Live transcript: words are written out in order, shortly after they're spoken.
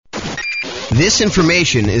This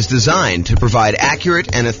information is designed to provide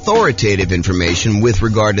accurate and authoritative information with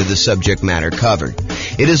regard to the subject matter covered.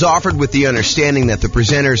 It is offered with the understanding that the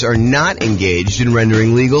presenters are not engaged in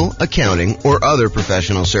rendering legal, accounting, or other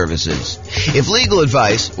professional services. If legal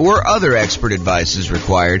advice or other expert advice is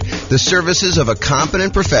required, the services of a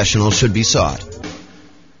competent professional should be sought.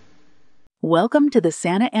 Welcome to the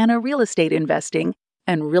Santa Ana Real Estate Investing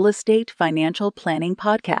and Real Estate Financial Planning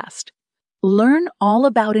Podcast. Learn all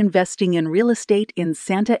about investing in real estate in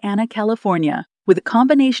Santa Ana, California, with a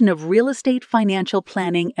combination of real estate financial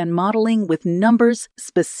planning and modeling with numbers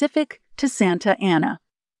specific to Santa Ana,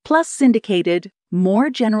 plus syndicated, more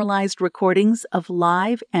generalized recordings of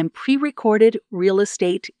live and pre-recorded real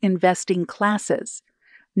estate investing classes,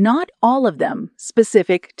 not all of them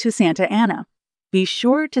specific to Santa Ana. Be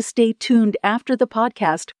sure to stay tuned after the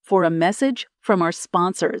podcast for a message from our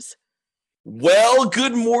sponsors. Well,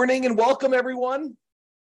 good morning and welcome, everyone.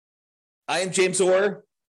 I am James Orr,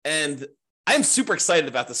 and I'm super excited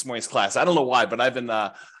about this morning's class. I don't know why, but I've been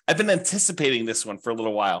anticipating this one for a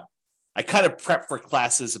little while. I kind of prep for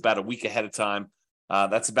classes about a week ahead of time.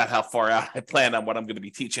 That's about how far out I plan on what I'm going to be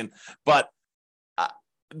teaching. But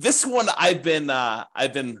this one I've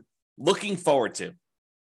been looking forward to.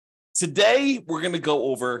 Today we're going to go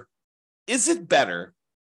over: is it better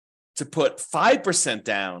to put 5%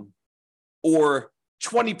 down or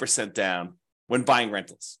 20% down when buying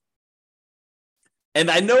rentals? And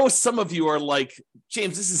I know some of you are like,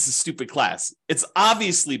 James, this is a stupid class. It's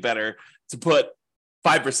obviously better to put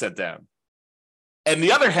 5% down. And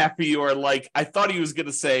the other half of you are like, I thought he was going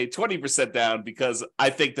to say 20% down because I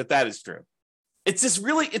think that is true. It's this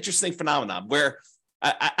really interesting phenomenon where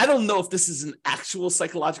I don't know if this is an actual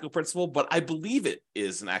psychological principle, but I believe it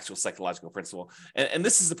is an actual psychological principle. And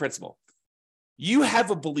this is the principle. You have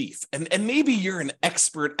a belief, and maybe you're an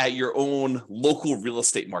expert at your own local real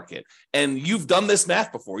estate market, and you've done this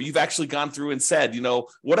math before. You've actually gone through and said,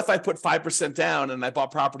 what if I put 5% down and I bought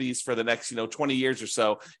properties for the next, 20 years or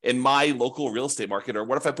so in my local real estate market? Or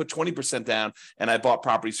what if I put 20% down and I bought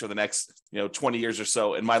properties for the next, 20 years or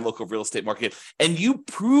so in my local real estate market? And you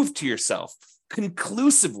prove to yourself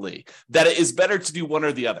conclusively that it is better to do one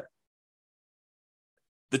or the other.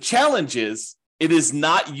 The challenge is, it is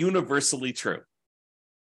not universally true.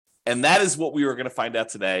 And that is what we were going to find out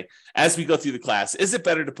today as we go through the class. Is it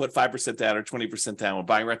better to put 5% down or 20% down when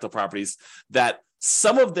buying rental properties? That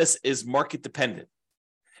some of this is market dependent.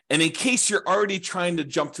 And in case you're already trying to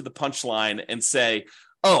jump to the punchline and say,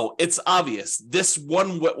 oh, it's obvious,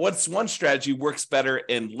 what's one strategy works better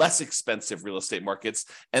in less expensive real estate markets,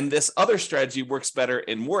 and this other strategy works better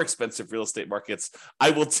in more expensive real estate markets,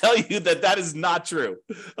 I will tell you that is not true.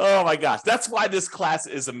 Oh my gosh, that's why this class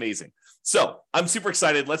is amazing. So I'm super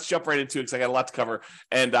excited. Let's jump right into it because I got a lot to cover.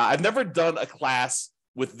 And I've never done a class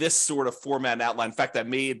with this sort of format and outline. In fact, I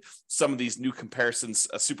made some of these new comparisons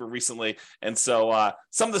super recently. And so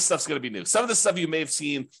some of this stuff's going to be new. Some of the stuff you may have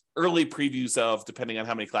seen early previews of, depending on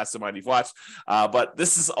how many classes of mine you've watched. But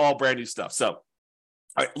this is all brand new stuff. So, all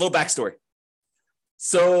right, a little backstory.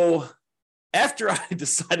 So after I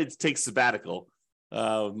decided to take sabbatical,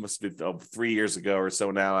 must have been 3 years ago or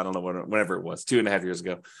so now. I don't know, whenever it was, 2.5 years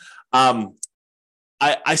ago.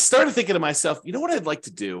 I started thinking to myself, you know what I'd like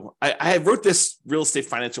to do? I wrote this real estate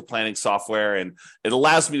financial planning software, and it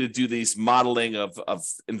allows me to do these modeling of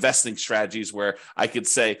investing strategies where I could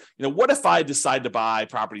say, what if I decide to buy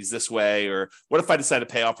properties this way? Or what if I decide to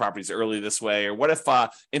pay off properties early this way? Or what if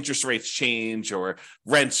interest rates change, or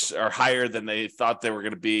rents are higher than they thought they were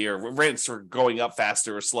going to be, or rents are going up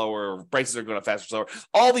faster or slower, or prices are going up faster or slower?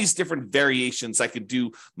 All these different variations I could do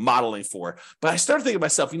modeling for. But I started thinking to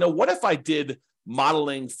myself, what if I did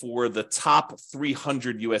modeling for the top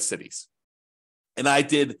 300 U.S. cities? And I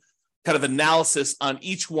did kind of analysis on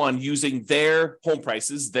each one using their home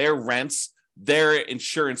prices, their rents, their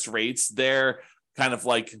insurance rates, their kind of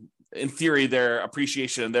like, in theory, their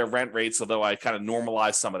appreciation and their rent rates, although I kind of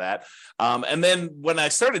normalized some of that. And then when I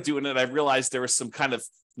started doing it, I realized there was some kind of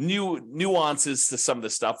new nuances to some of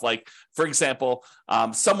this stuff. Like, for example,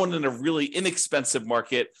 someone in a really inexpensive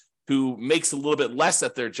market who makes a little bit less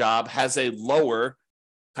at their job has a lower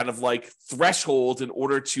kind of like threshold in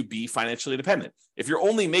order to be financially independent. If you're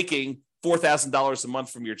only making $4,000 a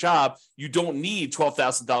month from your job, you don't need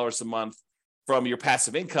 $12,000 a month from your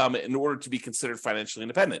passive income in order to be considered financially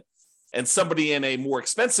independent. And somebody in a more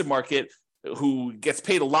expensive market who gets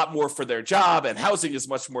paid a lot more for their job and housing is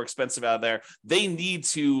much more expensive out there, they need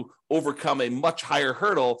to overcome a much higher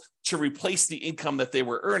hurdle to replace the income that they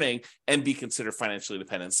were earning and be considered financially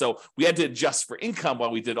independent. So we had to adjust for income while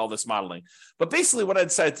we did all this modeling. But basically what I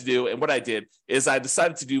decided to do, and what I did, is I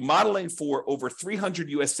decided to do modeling for over 300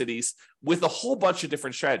 US cities with a whole bunch of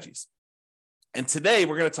different strategies. And today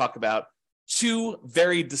we're going to talk about two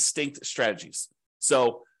very distinct strategies.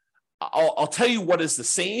 So I'll tell you what is the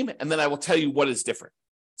same, and then I will tell you what is different.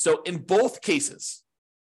 So in both cases,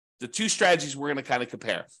 the two strategies we're going to kind of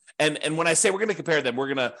compare. And when I say we're going to compare them,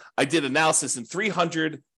 I did analysis in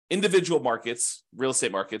 300 individual markets, real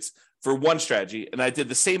estate markets, for one strategy. And I did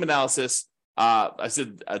the same analysis. I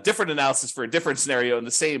did a different analysis for a different scenario in the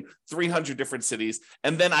same 300 different cities.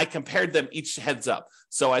 And then I compared them each heads up.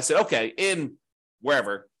 So I said, okay, in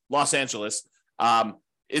wherever, Los Angeles,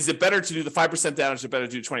 is it better to do the 5% down or is it better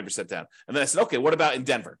to do 20% down? And then I said, okay, what about in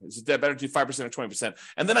Denver? Is it better to do 5% or 20%?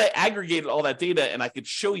 And then I aggregated all that data and I could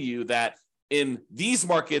show you that in these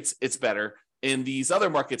markets, it's better. In these other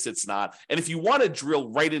markets, it's not. And if you want to drill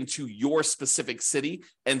right into your specific city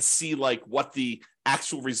and see like what the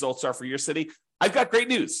actual results are for your city, I've got great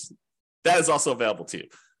news. That is also available to you,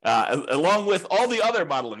 along with all the other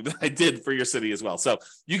modeling that I did for your city as well. So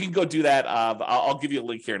you can go do that. I'll give you a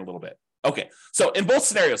link here in a little bit. Okay, so in both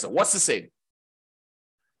scenarios, what's the same?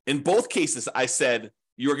 In both cases, I said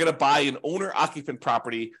you're going to buy an owner-occupant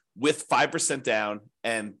property with 5% down,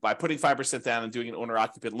 and by putting 5% down and doing an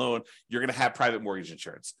owner-occupant loan, you're going to have private mortgage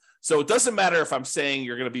insurance. So it doesn't matter if I'm saying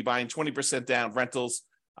you're going to be buying 20% down rentals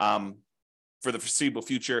for the foreseeable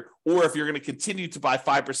future, or if you're going to continue to buy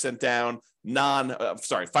 5% down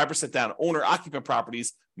 5% down owner-occupant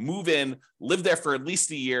properties, move in, live there for at least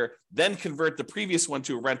a year, then convert the previous one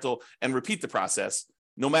to a rental and repeat the process.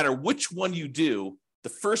 No matter which one you do, the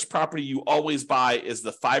first property you always buy is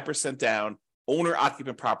the 5% down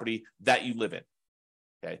owner-occupant property that you live in.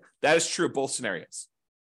 Okay, that is true of both scenarios.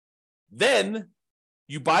 Then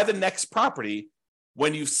you buy the next property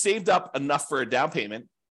when you've saved up enough for a down payment,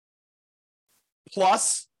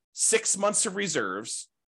 plus 6 months of reserves,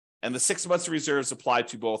 and the 6 months of reserves apply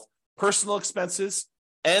to both personal expenses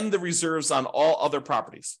and the reserves on all other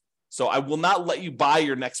properties. So I will not let you buy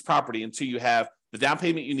your next property until you have the down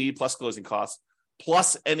payment you need plus closing costs,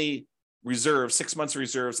 plus any reserves, 6 months of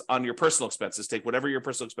reserves on your personal expenses. Take whatever your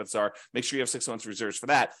personal expenses are, make sure you have 6 months of reserves for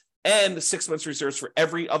that, and 6 months of reserves for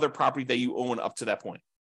every other property that you own up to that point.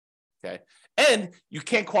 Okay. And you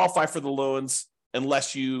can't qualify for the loans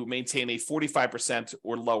unless you maintain a 45%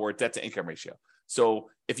 or lower debt to income ratio.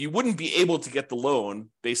 So if you wouldn't be able to get the loan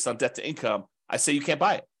based on debt to income, I say you can't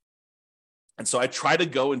buy it. And so I try to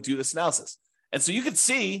go and do this analysis. And so you can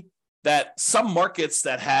see that some markets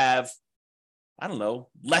that have,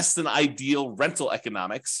 less than ideal rental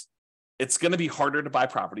economics, it's going to be harder to buy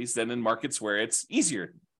properties than in markets where it's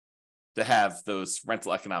easier to have those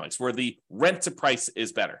rental economics, where the rent to price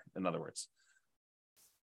is better, in other words.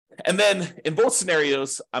 And then in both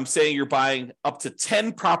scenarios, I'm saying you're buying up to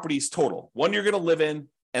 10 properties total, one you're going to live in,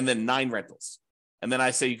 and then 9 rentals. And then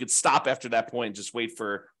I say you could stop after that point and just wait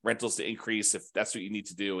for rentals to increase if that's what you need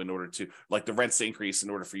to do in order to, like the rents to increase in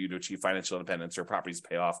order for you to achieve financial independence or properties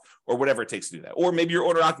pay off or whatever it takes to do that. Or maybe your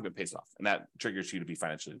owner occupant pays off and that triggers you to be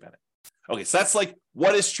financially independent. Okay, so that's like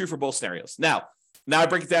what is true for both scenarios. Now I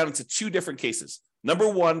break it down into 2 different cases. Number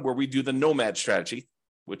one, where we do the nomad strategy,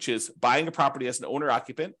 which is buying a property as an owner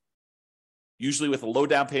occupant, usually with a low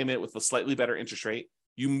down payment with a slightly better interest rate.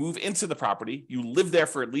 You move into the property, you live there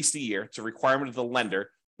for at least a year. It's a requirement of the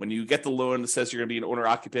lender. When you get the loan that says you're going to be an owner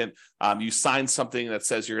occupant, you sign something that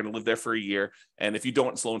says you're going to live there for a year. And if you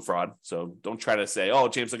don't, it's loan fraud. So don't try to say, oh,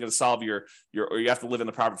 James, I'm going to solve or you have to live in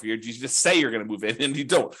the property for a year. You just say you're going to move in and you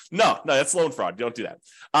don't. No, that's loan fraud. You don't do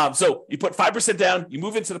that. So you put 5% down, you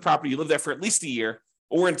move into the property, you live there for at least a year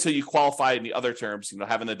or until you qualify in the other terms,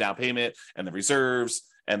 having the down payment and the reserves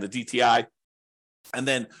and the DTI. And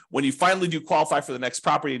then when you finally do qualify for the next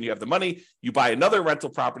property and you have the money, you buy another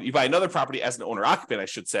rental property, you buy another property as an owner occupant, I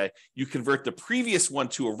should say, you convert the previous one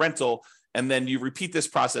to a rental, and then you repeat this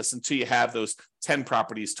process until you have those 10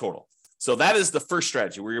 properties total. So that is the first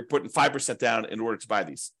strategy where you're putting 5% down in order to buy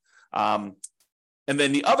these. And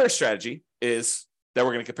then the other strategy is that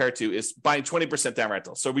we're going to compare it to is buying 20% down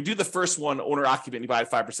rental. So we do the first one, owner occupant, you buy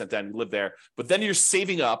 5% down, you live there, but then you're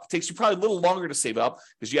saving up. It takes you probably a little longer to save up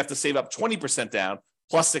because you have to save up 20% down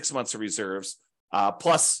plus 6 months of reserves,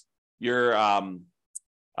 plus your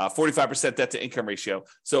 45% debt to income ratio.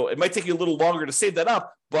 So it might take you a little longer to save that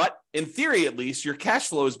up, but in theory, at least, your cash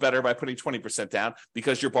flow is better by putting 20% down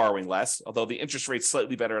because you're borrowing less, although the interest rate's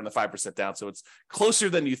slightly better on the 5% down. So it's closer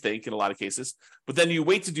than you think in a lot of cases. But then you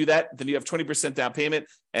wait to do that. Then you have 20% down payment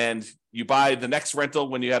and you buy the next rental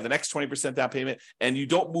when you have the next 20% down payment, and you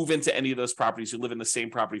don't move into any of those properties. You live in the same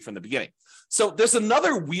property from the beginning. So there's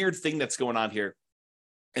another weird thing that's going on here.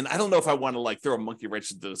 And I don't know if I want to like throw a monkey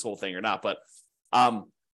wrench into this whole thing or not, but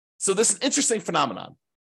so this is an interesting phenomenon.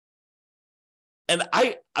 And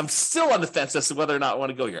I'm still on the fence as to whether or not I want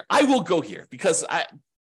to go here. I will go here because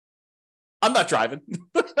I'm not driving.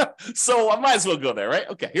 So I might as well go there, right?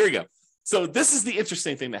 Okay, here we go. So this is the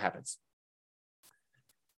interesting thing that happens.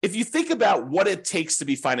 If you think about what it takes to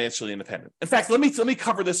be financially independent. In fact, let me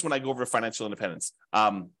cover this when I go over financial independence,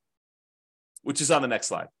 which is on the next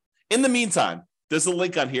slide. In the meantime, there's a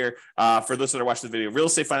link on here for those that are watching the video,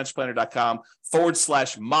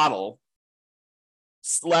 realestatefinancialplanner.com/model.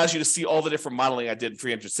 Allows you to see all the different modeling I did in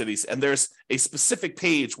 300 cities. And there's a specific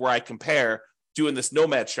page where I compare doing this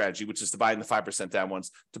nomad strategy, which is to buying the 5% down ones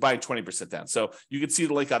to buying 20% down. So you can see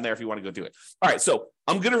the link on there if you want to go do it. All right. So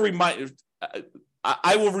I'm going to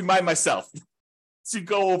I will remind myself to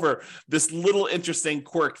go over this little interesting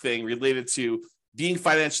quirk thing related to being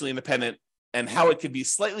financially independent and how it could be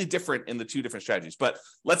slightly different in the two different strategies. But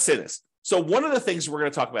let's say this. So one of the things we're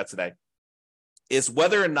going to talk about today is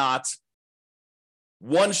whether or not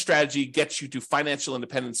one strategy gets you to financial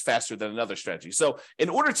independence faster than another strategy. So in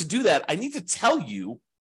order to do that, I need to tell you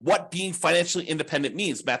what being financially independent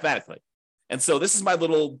means mathematically. And so this is my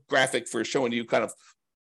little graphic for showing you kind of,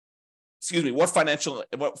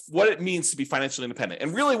 what it means to be financially independent.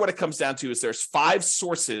 And really what it comes down to is there's 5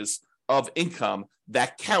 sources of income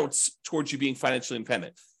that counts towards you being financially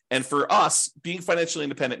independent. And for us, being financially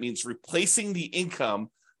independent means replacing the income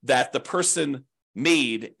that the person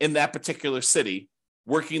made in that particular city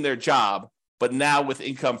working their job, but now with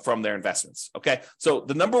income from their investments. Okay. So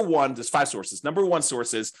there's 5 sources. Number one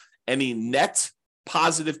source is any net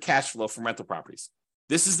positive cash flow from rental properties.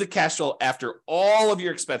 This is the cash flow after all of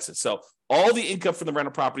your expenses. So all the income from the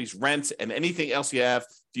rental properties, rent, and anything else you have.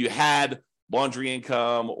 If you had laundry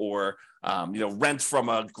income or rent from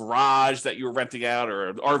a garage that you were renting out or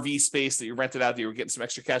an RV space that you rented out that you were getting some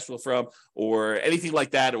extra cash flow from or anything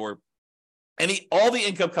like that, or all the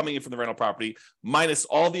income coming in from the rental property minus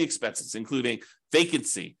all the expenses, including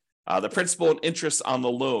vacancy, the principal and interest on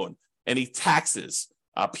the loan, any taxes,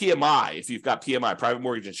 PMI, if you've got PMI, private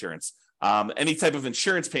mortgage insurance, any type of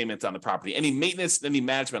insurance payment on the property, any maintenance, any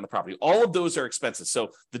management on the property, all of those are expenses.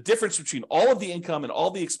 So the difference between all of the income and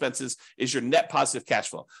all the expenses is your net positive cash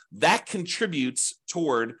flow. That contributes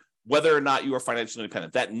toward whether or not you are financially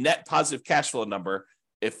independent. That net positive cash flow number,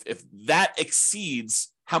 if that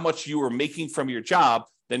exceeds how much you are making from your job,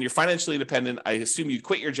 then you're financially independent. I assume you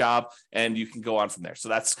quit your job and you can go on from there. So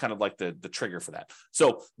that's kind of like the trigger for that.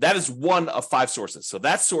 So that is one of 5 sources. So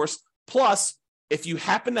that source plus if you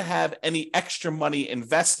happen to have any extra money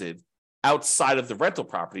invested outside of the rental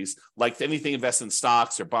properties, like anything invested in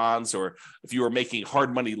stocks or bonds, or if you are making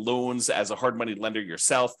hard money loans as a hard money lender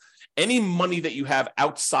yourself, any money that you have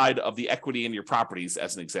outside of the equity in your properties,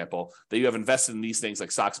 as an example, that you have invested in these things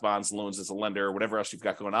like stocks, bonds, loans as a lender, or whatever else you've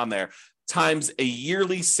got going on there, times a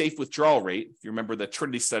yearly safe withdrawal rate. If you remember the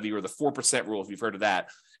Trinity study or the 4% rule, if you've heard of that,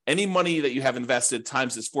 any money that you have invested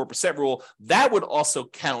times this 4% rule, that would also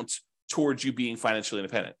count towards you being financially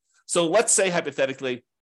independent. So let's say hypothetically,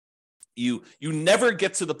 you never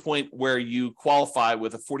get to the point where you qualify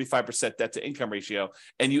with a 45% debt to income ratio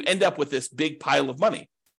and you end up with this big pile of money.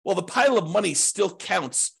 Well, the pile of money still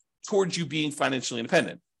counts towards you being financially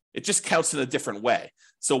independent. It just counts in a different way.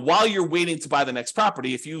 So while you're waiting to buy the next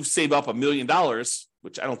property, if you save up $1 million,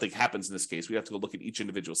 which I don't think happens in this case, we have to go look at each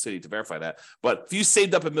individual city to verify that. But if you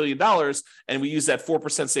saved up $1 million and we use that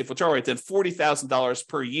 4% safe withdrawal rate, then $40,000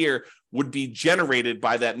 per year would be generated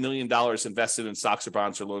by that $1 million invested in stocks or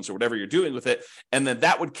bonds or loans or whatever you're doing with it. And then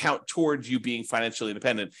that would count towards you being financially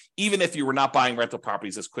independent, even if you were not buying rental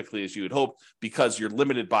properties as quickly as you had hoped, because you're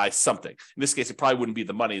limited by something. In this case, it probably wouldn't be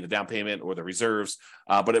the money, the down payment or the reserves,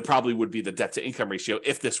 but it probably would be the debt to income ratio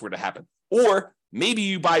if this were to happen. Or maybe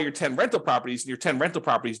you buy your 10 rental properties and your 10 rental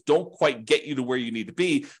properties don't quite get you to where you need to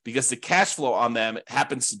be because the cash flow on them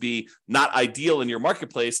happens to be not ideal in your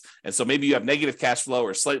marketplace. And so maybe you have negative cash flow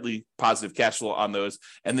or slightly positive cash flow on those.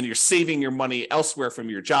 And then you're saving your money elsewhere from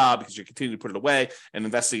your job because you're continuing to put it away and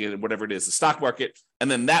investing in whatever it is, the stock market. And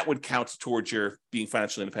then that would count towards your being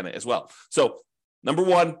financially independent as well. So number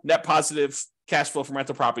one, net positive cash flow from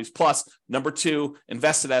rental properties plus number 2,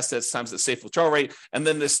 invested assets times the safe withdrawal rate. And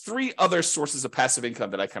then there's 3 other sources of passive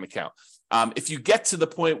income that I kind of count. If you get to the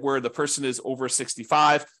point where the person is over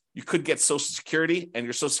 65, you could get Social Security, and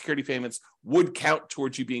your Social Security payments would count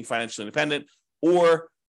towards you being financially independent. Or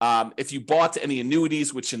if you bought any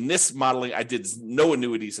annuities, which in this modeling, I did no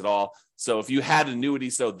annuities at all. So if you had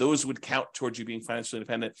annuities, though, those would count towards you being financially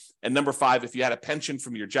independent. And number 5, if you had a pension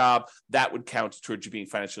from your job, that would count towards you being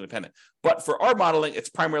financially independent. But for our modeling, it's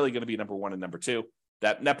primarily going to be number 1 and number 2,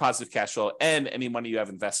 that net positive cash flow and any money you have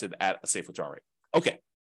invested at a safe withdrawal rate. Okay.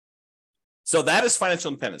 So that is financial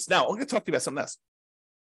independence. Now, I'm going to talk to you about something else.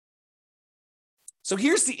 So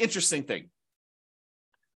here's the interesting thing.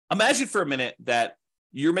 Imagine for a minute that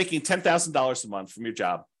you're making $10,000 a month from your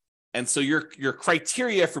job. And so your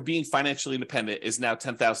criteria for being financially independent is now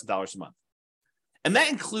 $10,000 a month. And that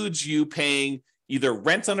includes you paying either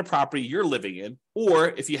rent on a property you're living in, or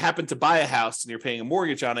if you happen to buy a house and you're paying a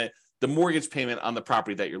mortgage on it, the mortgage payment on the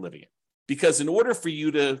property that you're living in. Because in order for you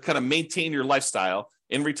to kind of maintain your lifestyle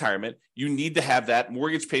in retirement, you need to have that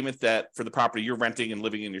mortgage payment that for the property you're renting and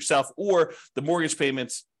living in yourself, or the mortgage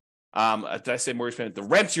payments. Did I say mortgage payment? The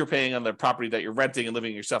rent you're paying on the property that you're renting and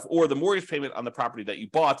living in yourself, or the mortgage payment on the property that you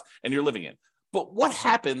bought and you're living in. But what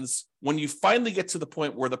happens when you finally get to the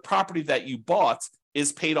point where the property that you bought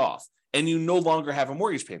is paid off and you no longer have a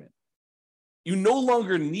mortgage payment? You no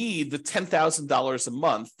longer need the $10,000 a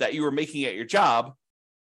month that you were making at your job,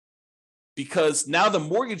 because now the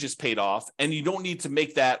mortgage is paid off and you don't need to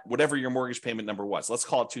make that whatever your mortgage payment number was. Let's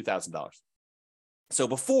call it $2,000. So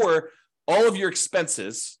before, all of your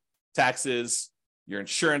expenses, taxes, your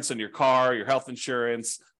insurance on your car, your health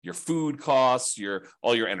insurance, your food costs,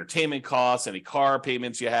 all your entertainment costs, any car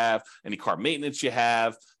payments you have, any car maintenance you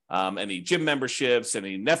have, any gym memberships,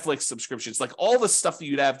 any Netflix subscriptions, like all the stuff that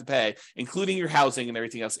you'd have to pay, including your housing and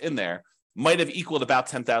everything else in there, might have equaled about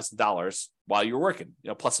 $10,000 while you were working,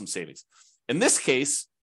 plus some savings. In this case,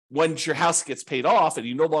 when your house gets paid off and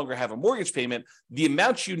you no longer have a mortgage payment, the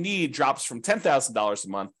amount you need drops from $10,000 a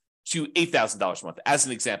month to $8,000 a month, as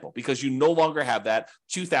an example, because you no longer have that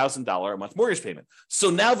 $2,000 a month mortgage payment. So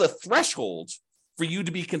now the threshold for you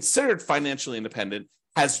to be considered financially independent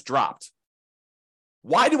has dropped.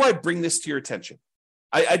 Why do I bring this to your attention?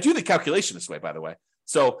 I do the calculation this way, by the way.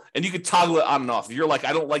 So, and you could toggle it on and off. If you're like,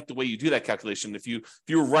 I don't like the way you do that calculation. If you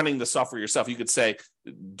were running the software yourself, you could say,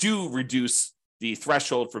 do reduce the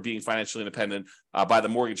threshold for being financially independent by the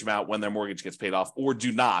mortgage amount when their mortgage gets paid off, or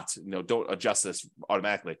do not, don't adjust this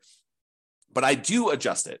automatically. But I do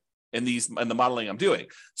adjust it in the modeling I'm doing.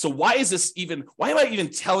 So why am I even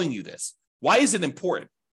telling you this? Why is it important?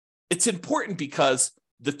 It's important because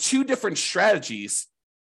the 2 different strategies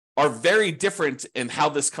are very different in how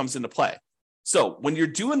this comes into play. So when you're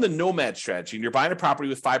doing the nomad strategy and you're buying a property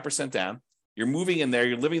with 5% down, you're moving in there,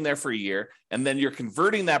 you're living there for a year, and then you're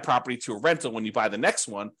converting that property to a rental when you buy the next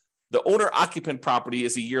one, the owner-occupant property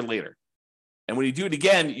is a year later. And when you do it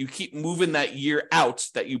again, you keep moving that year out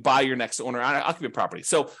that you buy your next owner-occupant property.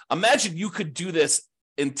 So imagine you could do this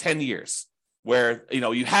in 10 years where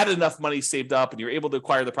you had enough money saved up and you're able to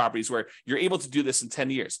acquire the properties where you're able to do this in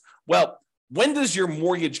 10 years. Well, when does your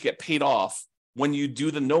mortgage get paid off when you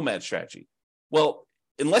do the nomad strategy? Well,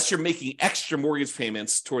 unless you're making extra mortgage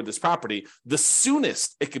payments toward this property, the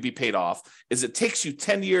soonest it could be paid off is it takes you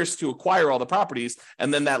 10 years to acquire all the properties.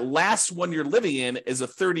 And then that last one you're living in is a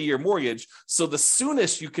 30-year mortgage. So the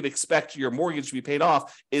soonest you could expect your mortgage to be paid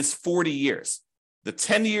off is 40 years. The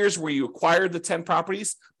 10 years where you acquired the 10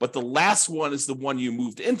 properties, but the last one is the one you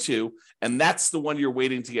moved into. And that's the one you're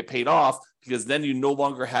waiting to get paid off, because then you no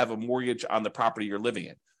longer have a mortgage on the property you're living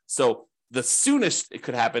in. So the soonest it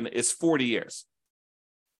could happen is 40 years.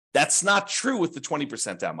 That's not true with the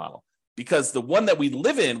 20% down model, because the one that we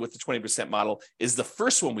live in with the 20% model is the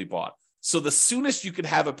first one we bought. So the soonest you could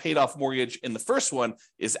have a paid off mortgage in the first one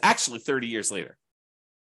is actually 30 years later.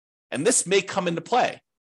 And this may come into play.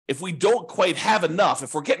 If we don't quite have enough,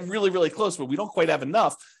 if we're getting really, really close, but we don't quite have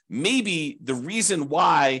enough, maybe the reason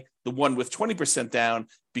why the one with 20% down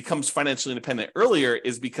becomes financially independent earlier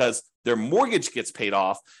is because their mortgage gets paid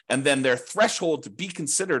off, and then their threshold to be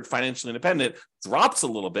considered financially independent drops a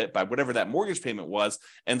little bit by whatever that mortgage payment was.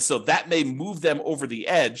 And so that may move them over the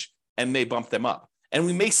edge and may bump them up. And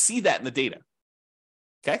we may see that in the data.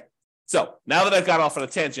 Okay. So now that I've got off on a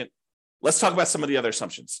tangent, let's talk about some of the other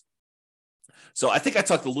assumptions. So I think I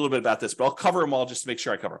talked a little bit about this, but I'll cover them all just to make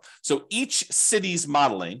sure I cover them. So each city's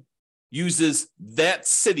modeling uses that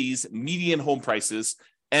city's median home prices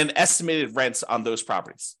and estimated rents on those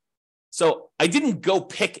properties. So I didn't go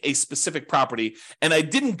pick a specific property, and I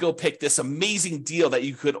didn't go pick this amazing deal that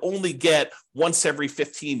you could only get once every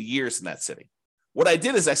 15 years in that city. what I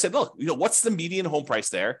did is I said, look, what's the median home price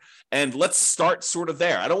there? And let's start sort of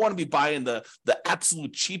there. I don't want to be buying the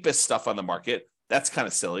absolute cheapest stuff on the market. That's kind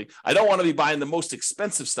of silly. I don't want to be buying the most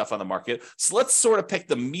expensive stuff on the market. So let's sort of pick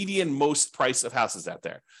the median most price of houses out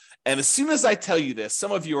there. And as soon as I tell you this,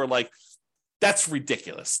 some of you are like, that's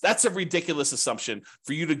ridiculous. That's a ridiculous assumption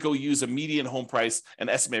for you to go use a median home price and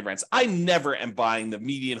estimate rents. I never am buying the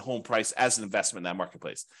median home price as an investment in that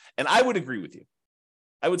marketplace. And I would agree with you.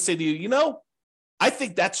 I would say to you, I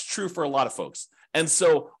think that's true for a lot of folks. And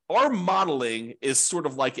so our modeling is sort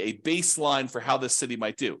of like a baseline for how this city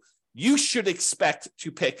might do. You should expect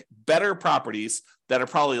to pick better properties that are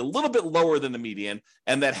probably a little bit lower than the median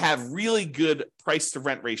and that have really good price to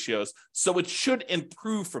rent ratios. So it should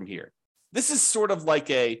improve from here. This is sort of like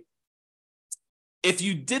if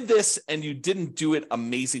you did this and you didn't do it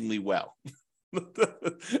amazingly well,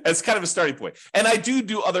 as kind of a starting point. And I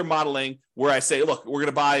do other modeling where I say, look, we're going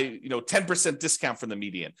to buy, 10% discount from the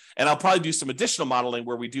median. And I'll probably do some additional modeling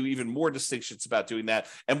where we do even more distinctions about doing that.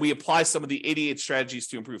 And we apply some of the 88 strategies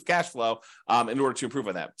to improve cash flow in order to improve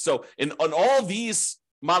on that. So on all these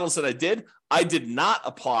models that I did not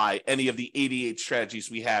apply any of the 88 strategies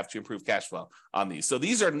we have to improve cash flow on these. So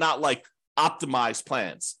these are not like optimized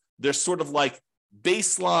plans. They're sort of like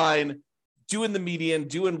baseline, doing the median,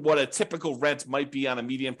 doing what a typical rent might be on a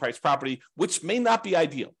median price property, which may not be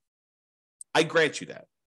ideal. I grant you that.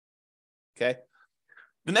 Okay.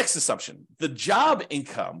 The next assumption, the job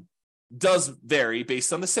income does vary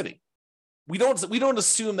based on the city. We don't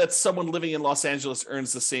assume that someone living in Los Angeles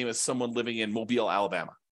earns the same as someone living in Mobile,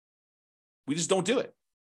 Alabama. We just don't do it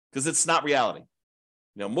because it's not reality.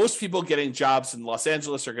 Most people getting jobs in Los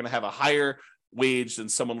Angeles are going to have a higher wage than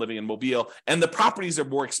someone living in Mobile, and the properties are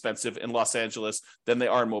more expensive in Los Angeles than they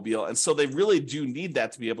are in Mobile, and so they really do need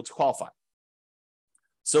that to be able to qualify.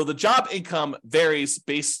 So the job income varies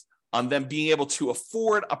based on them being able to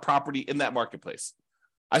afford a property in that marketplace.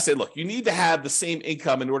 I say, look, you need to have the same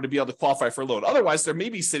income in order to be able to qualify for a loan. Otherwise, there may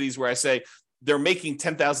be cities where I say they're making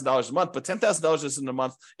 $10,000 a month, but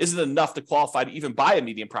 $10,000 isn't enough to qualify to even buy a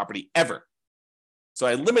median property ever. So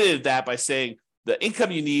I limited that by saying the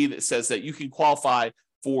income you need says that you can qualify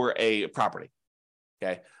for a property,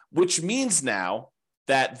 okay? Which means now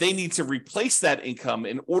that they need to replace that income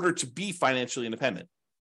in order to be financially independent.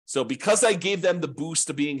 So because I gave them the boost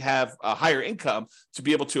to have a higher income to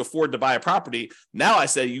be able to afford to buy a property, now I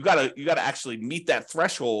say you gotta actually meet that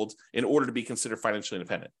threshold in order to be considered financially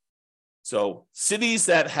independent. So cities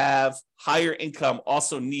that have higher income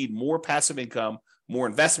also need more passive income, more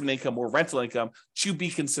investment income, more rental income to be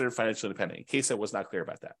considered financially independent, in case I was not clear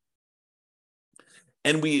about that.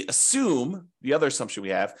 And we assume, the other assumption we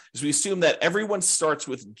have, is we assume that everyone starts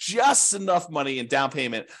with just enough money in down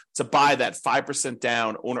payment to buy that 5%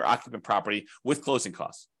 down owner-occupant property with closing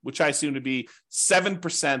costs, which I assume to be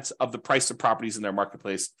 7% of the price of properties in their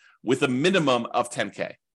marketplace with a minimum of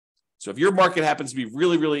 $10K. So if your market happens to be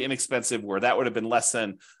really, really inexpensive, where that would have been less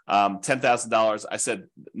than $10,000, I said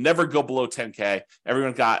never go below $10K.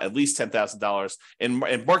 Everyone got at least $10,000.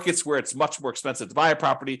 In markets where it's much more expensive to buy a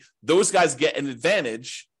property, those guys get an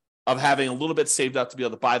advantage of having a little bit saved up to be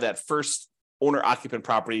able to buy that first owner-occupant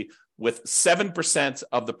property with 7%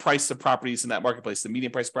 of the price of properties in that marketplace, the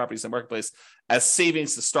median price of properties in the marketplace, as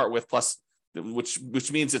savings to start with, plus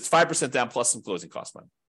which means it's 5% down plus some closing cost money.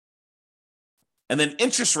 And then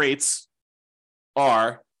interest rates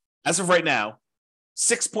are, as of right now,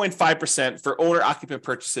 6.5% for owner-occupant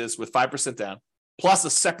purchases with 5% down, plus a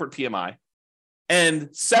separate PMI, and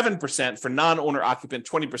 7% for non-owner-occupant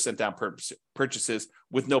 20% down purchases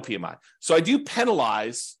with no PMI. So I do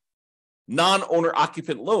penalize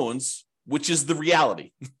non-owner-occupant loans, which is the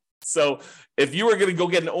reality. So if you were going to go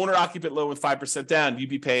get an owner-occupant loan with 5% down,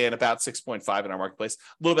 you'd be paying about 6.5 in our marketplace,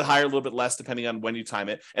 a little bit higher, a little bit less, depending on when you time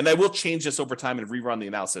it. And I will change this over time and rerun the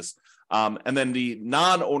analysis. And then the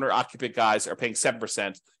non-owner-occupant guys are paying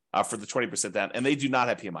 7% for the 20% down, and they do not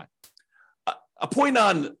have PMI. A point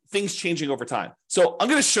on things changing over time. So I'm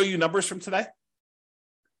going to show you numbers from today.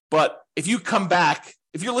 But if you come back,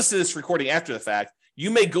 if you're listening to this recording after the fact,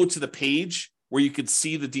 you may go to the page where you could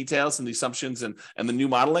see the details and the assumptions and the new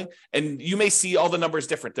modeling, and you may see all the numbers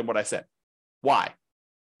different than what I said. Why?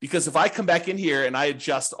 Because if I come back in here and I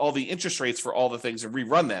adjust all the interest rates for all the things and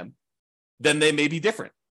rerun them, then they may be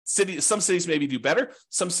different. Some cities maybe do better,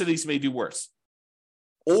 some cities may do worse.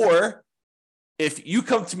 Or if you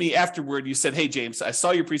come to me afterward, you said, hey, James, I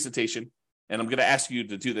saw your presentation, and I'm going to ask you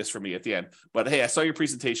to do this for me at the end, but hey, I saw your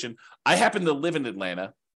presentation. I happen to live in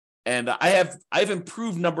Atlanta, and I've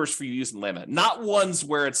improved numbers for you using Atlanta, not ones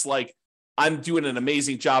where it's like I'm doing an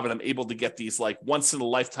amazing job and I'm able to get these like once in a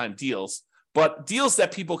lifetime deals, but deals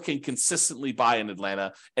that people can consistently buy in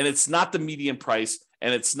Atlanta. And it's not the median price,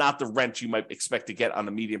 and it's not the rent you might expect to get on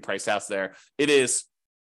the median price house there. It is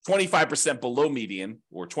 25% below median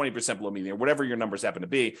or 20% below median, or whatever your numbers happen to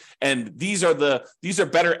be. And these are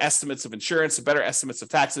better estimates of insurance, better estimates of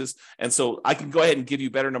taxes. And so I can go ahead and give you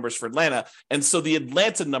better numbers for Atlanta. And so the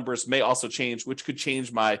Atlanta numbers may also change, which could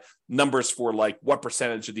change my numbers for like what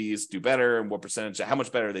percentage of these do better and what percentage, how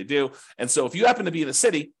much better they do. And so if you happen to be in a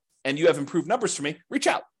city and you have improved numbers for me, reach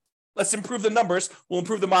out. Let's improve the numbers. We'll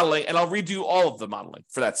improve the modeling, and I'll redo all of the modeling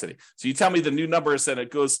for that city. So you tell me the new numbers, and it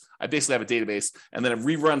goes, I basically have a database, and then it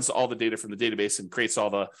reruns all the data from the database and creates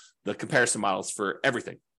all the comparison models for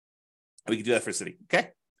everything. We can do that for a city,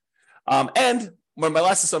 okay? And one of my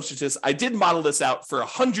last assumptions is I did model this out for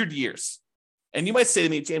 100 years. And you might say to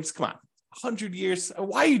me, James, come on, 100 years?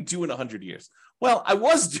 Why are you doing 100 years? Well, I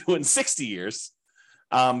was doing 60 years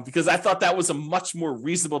because I thought that was a much more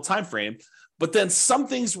reasonable time frame. But then some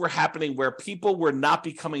things were happening where people were not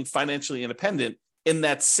becoming financially independent in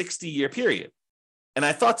that 60-year period. And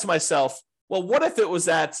I thought to myself, well, what if it was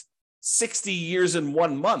at 60 years and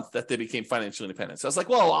 1 month that they became financially independent? So I was like,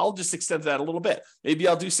 well, I'll just extend that a little bit. Maybe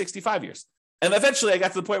I'll do 65 years. And eventually I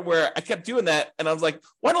got to the point where I kept doing that. And I was like,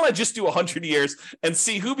 why don't I just do 100 years and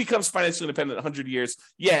see who becomes financially independent in 100 years?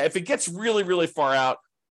 Yeah, if it gets really, really far out,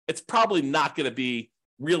 it's probably not going to be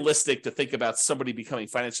realistic to think about somebody becoming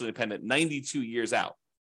financially independent 92 years out.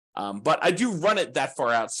 But I do run it that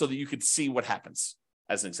far out so that you could see what happens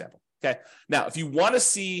as an example. Okay. Now, if you want to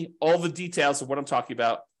see all the details of what I'm talking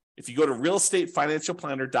about, if you go to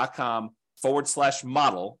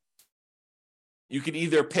realestatefinancialplanner.com/model, you can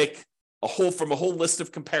either pick from a whole list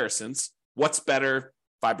of comparisons, what's better,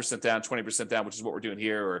 5% down, 20% down, which is what we're doing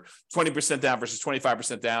here, or 20% down versus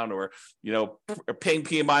 25% down, or paying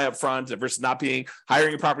PMI up front versus not paying,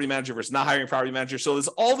 hiring a property manager versus not hiring a property manager. So there's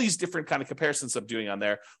all these different kind of comparisons I'm doing on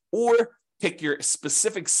there. Or pick your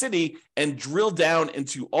specific city and drill down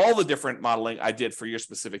into all the different modeling I did for your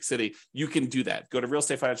specific city. You can do that. Go to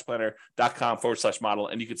realestatefinancialplanner.com/model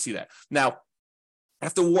and you can see that. Now, I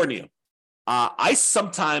have to warn you, I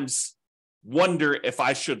sometimes wonder if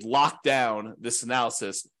I should lock down this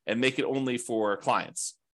analysis and make it only for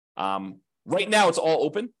clients. Right now, it's all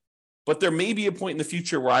open, but there may be a point in the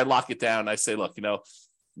future where I lock it down. I say, look,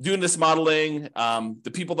 doing this modeling,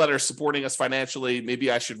 the people that are supporting us financially, maybe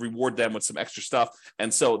I should reward them with some extra stuff.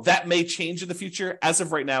 And so that may change in the future. As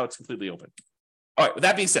of right now, it's completely open. All right, with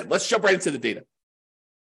that being said, let's jump right into the data.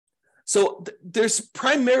 So there's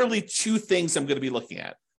primarily two things I'm going to be looking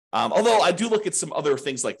at. Although I do look at some other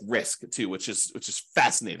things like risk too, which is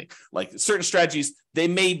fascinating. Like certain strategies, they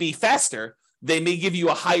may be faster, they may give you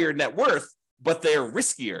a higher net worth, but they're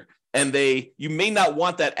riskier, and you may not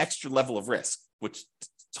want that extra level of risk, which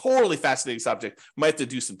totally fascinating subject. Might have to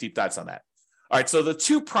do some deep dives on that. All right, so the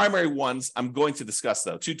two primary ones I'm going to discuss,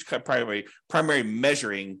 though, two primary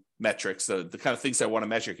measuring metrics, the kind of things I want to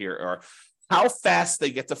measure here are how fast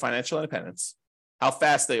they get to financial independence, how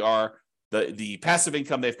fast they are, the passive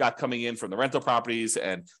income they've got coming in from the rental properties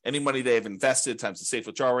and any money they've invested times the safe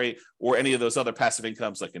withdrawal rate, or any of those other passive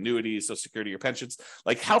incomes like annuities, Social Security, or pensions.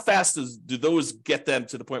 Like how fast do those get them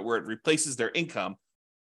to the point where it replaces their income?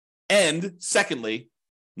 And secondly,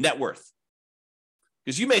 net worth.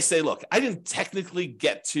 Because you may say, look, I didn't technically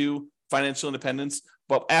get to financial independence,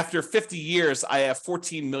 but after 50 years, I have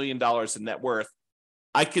 $14 million in net worth.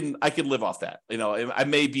 I can live off that. I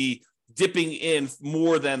may be dipping in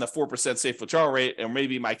more than the 4% safe withdrawal rate, and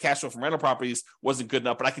maybe my cash flow from rental properties wasn't good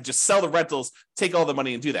enough, but I could just sell the rentals, take all the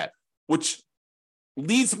money and do that, which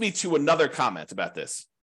leads me to another comment about this.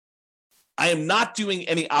 I am not doing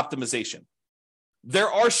any optimization.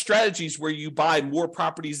 There are strategies where you buy more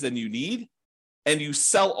properties than you need and you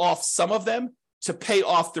sell off some of them to pay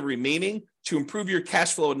off the remaining to improve your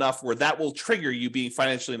cash flow enough where that will trigger you being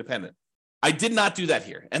financially independent. I did not do that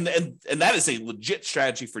here. And that is a legit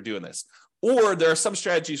strategy for doing this. Or there are some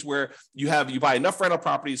strategies where you buy enough rental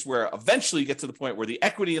properties where eventually you get to the point where the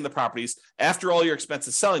equity in the properties, after all your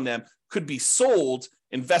expenses selling them, could be sold,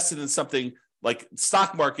 invested in something like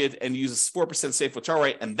stock market and use a 4% safe withdrawal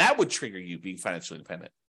rate, and that would trigger you being financially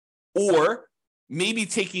independent. Or maybe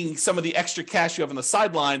taking some of the extra cash you have on the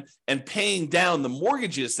sideline and paying down the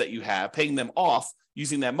mortgages that you have, paying them off,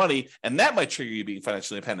 using that money, and that might trigger you being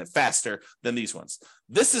financially independent faster than these ones.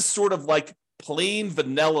 This is sort of like plain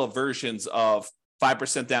vanilla versions of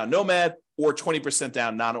 5% down nomad or 20%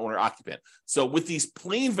 down non-owner occupant. So with these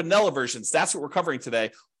plain vanilla versions, that's what we're covering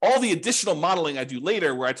today. All the additional modeling I do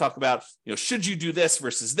later where I talk about, should you do this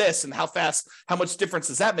versus this and how much difference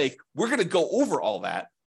does that make? We're going to go over all that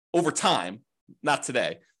over time, not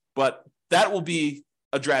today, but that will be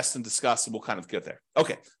address and discuss, and we'll kind of get there.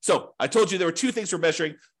 Okay, so I told you there were two things we're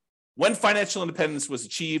measuring: when financial independence was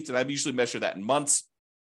achieved, and I usually measure that in months,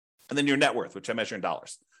 and then your net worth, which I measure in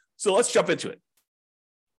dollars. So let's jump into it.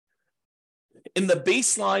 In the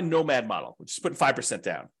baseline nomad model, which is putting 5%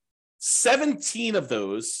 down, 17 of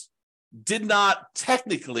those did not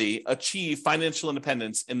technically achieve financial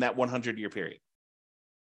independence in that 100-year period.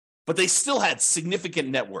 But they still had significant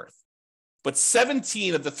net worth. But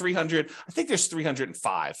 17 of the 300, I think there's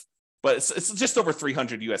 305, but it's just over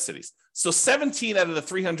 300 U.S. cities. So 17 out of the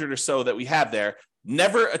 300 or so that we have there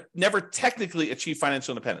never technically achieved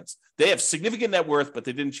financial independence. They have significant net worth, but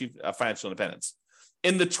they didn't achieve financial independence.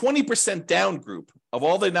 In the 20% down group, of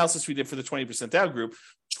all the analysis we did for the 20% down group,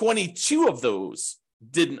 22 of those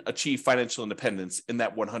didn't achieve financial independence in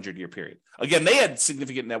that 100-year period. Again, they had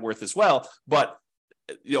significant net worth as well, but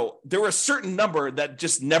there were a certain number that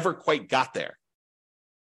just never quite got there.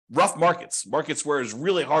 Rough markets where it's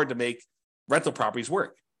really hard to make rental properties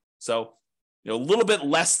work. So, a little bit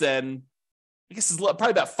less than, I guess it's probably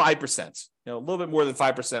about 5%, a little bit more than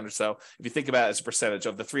 5% or so. If you think about it as a percentage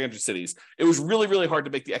of the 300 cities, it was really, really hard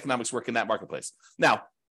to make the economics work in that marketplace. Now,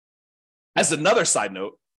 as another side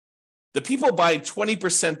note, the people buying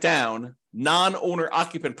 20% down non-owner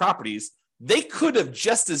occupant properties, they could have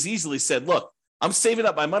just as easily said, look, I'm saving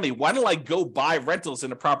up my money. Why don't I go buy rentals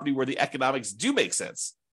in a property where the economics do make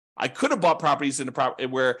sense? I could have bought properties in a property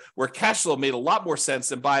where cash flow made a lot more sense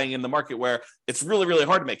than buying in the market where it's really, really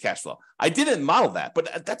hard to make cash flow. I didn't model that,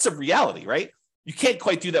 but that's a reality, right? You can't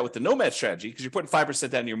quite do that with the nomad strategy because you're putting 5%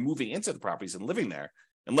 down and you're moving into the properties and living there.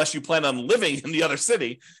 Unless you plan on living in the other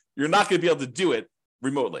city, you're not going to be able to do it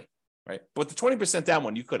remotely, right? But the 20% down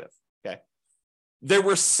one, you could have, okay? There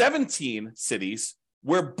were 17 cities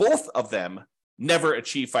where both of them never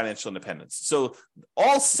achieved financial independence. So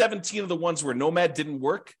all 17 of the ones where nomad didn't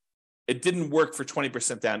work, it didn't work for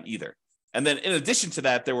 20% down either. And then in addition to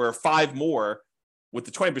that, there were 5 more with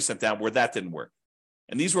the 20% down where that didn't work.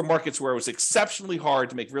 And these were markets where it was exceptionally hard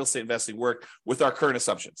to make real estate investing work with our current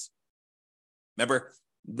assumptions. Remember,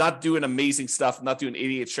 not doing amazing stuff, not doing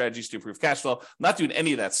 88 strategies to improve cash flow, not doing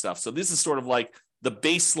any of that stuff. So this is sort of like the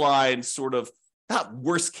baseline sort of, not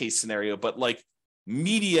worst case scenario, but like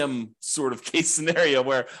medium sort of case scenario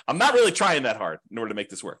where I'm not really trying that hard in order to make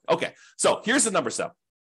this work. Okay, so here's the numbers though.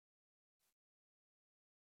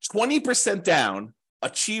 20% down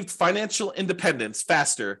achieved financial independence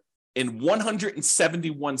faster in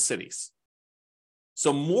 171 cities.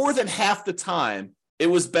 So more than half the time, it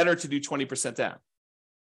was better to do 20% down.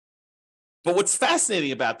 But what's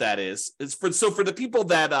fascinating about that is for the people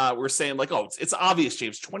that were saying like, oh, it's obvious,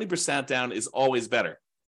 James, 20% down is always better.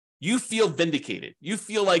 You feel vindicated. You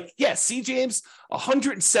feel like, yeah, see, James,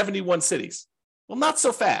 171 cities. Well, not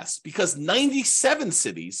so fast, because 97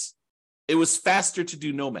 cities, it was faster to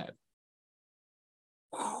do nomad.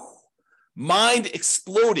 Mind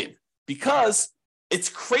exploded, because it's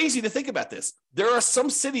crazy to think about this. There are some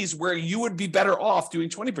cities where you would be better off doing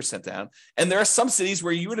 20% down, and there are some cities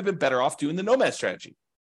where you would have been better off doing the nomad strategy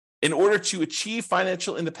in order to achieve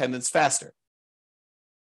financial independence faster.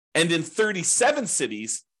 And in 37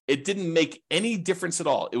 cities, it didn't make any difference at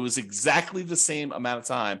all. It was exactly the same amount of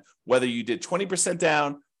time, whether you did 20%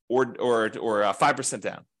 down or 5%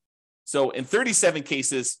 down. So in 37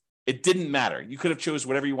 cases, it didn't matter. You could have chose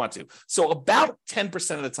whatever you want to. So about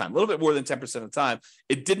 10% of the time, a little bit more than 10% of the time,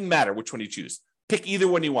 it didn't matter which one you choose. Pick either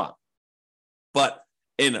one you want. But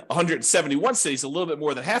in 171 cities, a little bit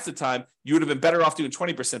more than half the time, you would have been better off doing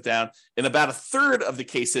 20% down. In about a third of the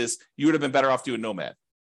cases, you would have been better off doing nomad.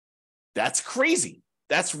 That's crazy.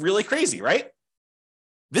 That's really crazy, right?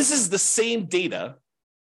 This is the same data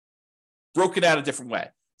broken out a different way.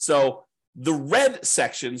 So the red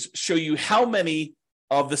sections show you how many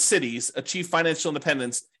of the cities achieve financial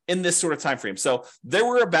independence in this sort of time frame. So there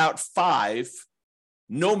were about 5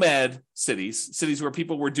 nomad cities where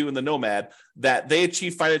people were doing the nomad, that they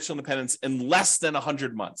achieved financial independence in less than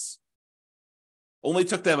 100 months. Only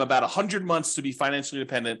took them about 100 months to be financially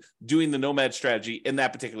independent doing the nomad strategy in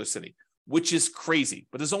that particular city, which is crazy.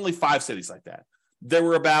 But there's only 5 cities like that. There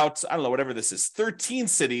were about, I don't know, whatever this is, 13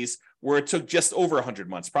 cities where it took just over 100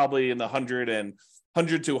 months, probably in the 100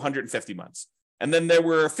 to 150 months. And then there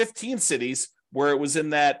were 15 cities where it was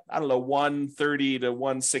in that, I don't know, 130 to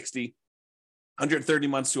 160, 130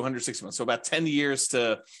 months to 160 months. So about 10 years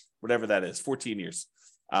to whatever that is, 14 years,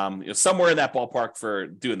 somewhere in that ballpark for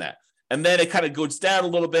doing that. And then it kind of goes down a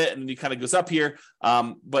little bit, and it kind of goes up here.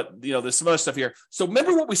 But there's some other stuff here. So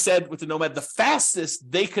remember what we said with the nomad, the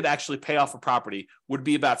fastest they could actually pay off a property would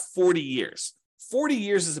be about 40 years. 40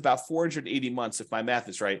 years is about 480 months, if my math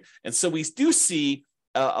is right. And so we do see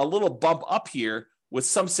a little bump up here with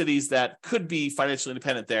some cities that could be financially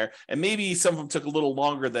independent there. And maybe some of them took a little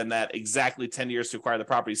longer than that, exactly 10 years to acquire the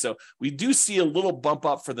property. So we do see a little bump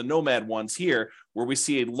up for the nomad ones here, where we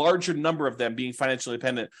see a larger number of them being financially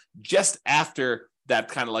independent just after that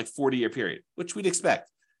kind of like 40-year period, which we'd expect.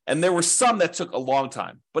 And there were some that took a long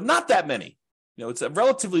time, but not that many. It's a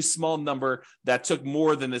relatively small number that took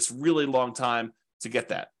more than this really long time to get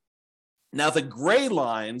that. Now, the gray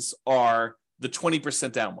lines are the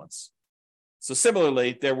 20% down ones. So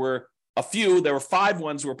similarly, there were 5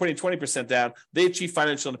 ones who were putting 20% down. They achieved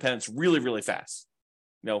financial independence really, really fast.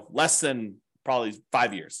 Less than probably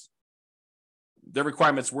 5 years. Their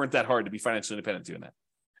requirements weren't that hard to be financially independent doing that.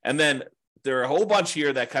 And then there are a whole bunch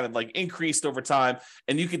here that kind of like increased over time,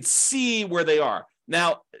 and you can see where they are.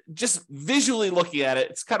 Now, just visually looking at it,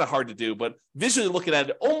 it's kind of hard to do, but visually looking at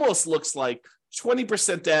it, it almost looks like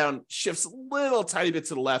 20% down shifts a little tiny bit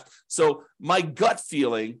to the left. So my gut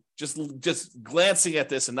feeling, just glancing at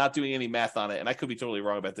this and not doing any math on it, and I could be totally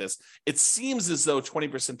wrong about this, it seems as though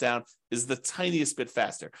 20% down is the tiniest bit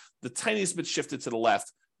faster, the tiniest bit shifted to the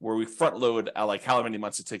left, where we front load like however many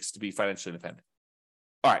months it takes to be financially independent.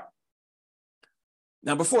 All right.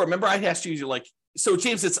 Now, before, remember I asked you, you're like, so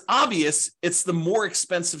James, it's obvious it's the more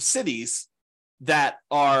expensive cities that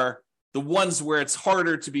are the ones where it's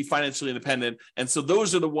harder to be financially independent. And so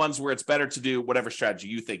those are the ones where it's better to do whatever strategy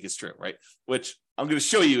you think is true, right? Which I'm going to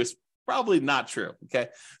show you is probably not true, okay?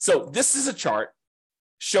 So this is a chart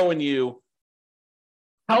showing you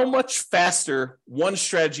how much faster one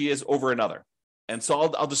strategy is over another. And so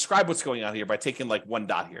I'll describe what's going on here by taking like one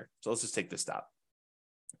dot here. So let's just take this dot.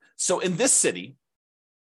 So in this city,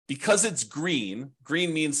 because it's green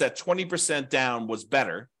means that 20% down was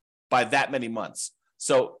better by that many months.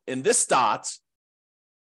 So in this dot,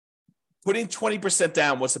 putting 20%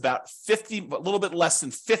 down was about a little bit less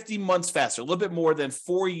than 50 months faster, a little bit more than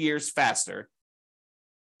 4 years faster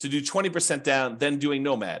to do 20% down than doing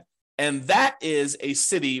nomad. And that is a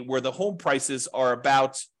city where the home prices are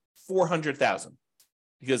about $400,000,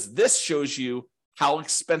 because this shows you how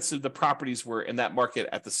expensive the properties were in that market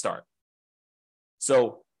at the start.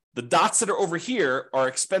 So the dots that are over here are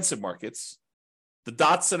expensive markets. The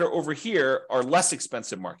dots that are over here are less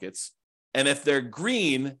expensive markets. And if they're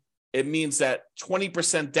green, it means that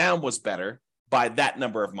 20% down was better by that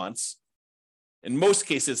number of months. In most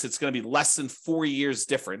cases, it's going to be less than 4 years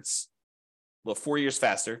difference. Well, 4 years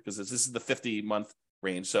faster, because this is the 50-month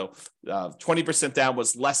range. So 20% down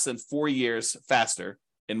was less than 4 years faster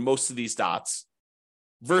in most of these dots,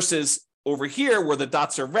 versus over here where the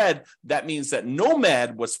dots are red, that means that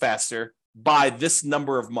nomad was faster by this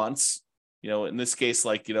number of months. In this case,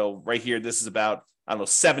 like, right here, this is about,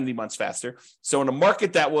 70 months faster. So in a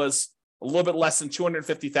market that was a little bit less than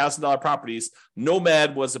 $250,000 properties,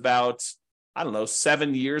 nomad was about,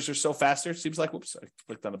 7 years or so faster. Seems like, whoops, I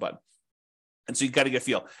clicked on the button. And so you got to get a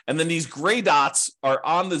feel. And then these gray dots are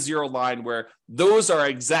on the zero line, where those are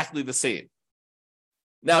exactly the same.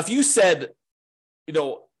 Now, if you said,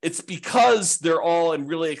 it's because they're all in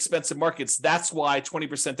really expensive markets, that's why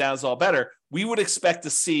 20% down is all better, we would expect to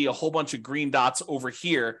see a whole bunch of green dots over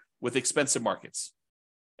here with expensive markets.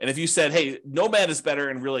 And if you said, hey, nomad is better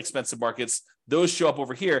in really expensive markets, those show up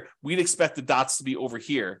over here, we'd expect the dots to be over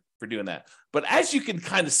here for doing that. But as you can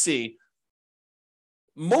kind of see,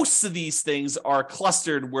 most of these things are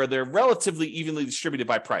clustered where they're relatively evenly distributed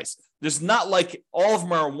by price. There's not like all of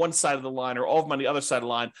them are on one side of the line or all of them on the other side of the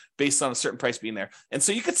line based on a certain price being there. And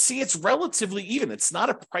so you could see it's relatively even. It's not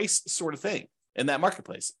a price sort of thing in that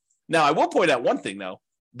marketplace. Now, I will point out one thing, though.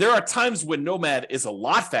 There are times when nomad is a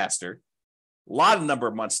lot faster, a lot of number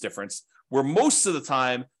of months difference, where most of the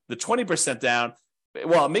time the 20% down,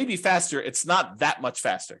 well, it may be faster. It's not that much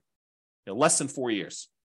faster, less than 4 years.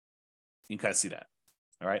 You can kind of see that.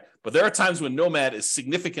 All right. But there are times when nomad is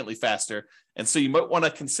significantly faster. And so you might want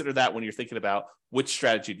to consider that when you're thinking about which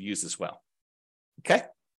strategy to use as well. Okay. All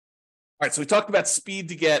right. So we talked about speed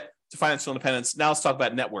to get to financial independence. Now let's talk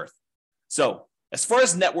about net worth. So as far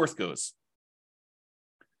as net worth goes,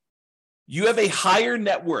 you have a higher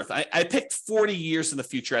net worth. I picked 40 years in the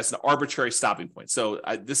future as an arbitrary stopping point. So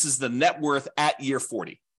this is the net worth at year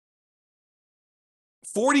 40.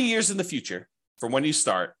 40 years in the future from when you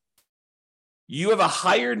start, you have a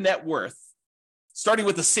higher net worth, starting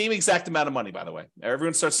with the same exact amount of money, by the way.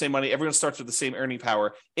 Everyone starts the same money. Everyone starts with the same earning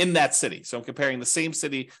power in that city. So I'm comparing the same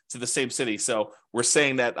city to the same city. So we're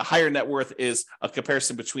saying that a higher net worth is a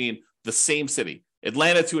comparison between the same city,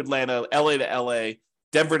 Atlanta to Atlanta, LA to LA,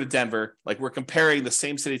 Denver to Denver. Like, we're comparing the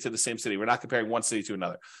same city to the same city. We're not comparing one city to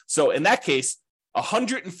another. So in that case,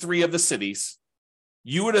 103 of the cities,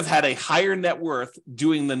 you would have had a higher net worth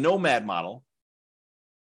doing the nomad model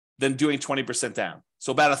than doing 20% down.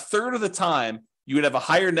 So about a third of the time, you would have a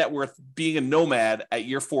higher net worth being a nomad at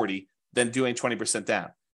year 40 than doing 20%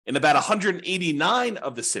 down. In about 189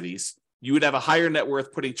 of the cities, you would have a higher net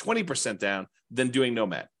worth putting 20% down than doing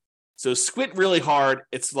nomad. So squint really hard.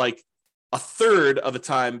 It's like a third of the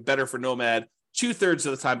time better for nomad, 2/3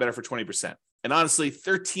 of the time better for 20%. And honestly,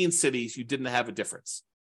 13 cities, you didn't have a difference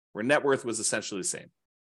where net worth was essentially the same.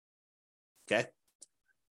 Okay.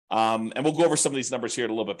 And we'll go over some of these numbers here a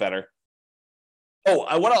little bit better. Oh,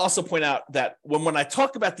 I want to also point out that when I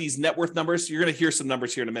talk about these net worth numbers, you're going to hear some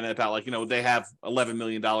numbers here in a minute about like, they have $11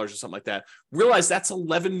 million or something like that. Realize that's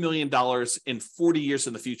 $11 million in 40 years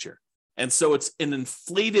in the future. And so it's an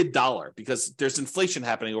inflated dollar because there's inflation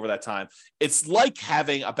happening over that time. It's like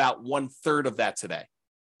having about 1/3 of that today.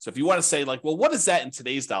 So if you want to say like, well, what is that in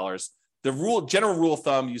today's dollars? The general rule of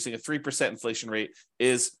thumb using a 3% inflation rate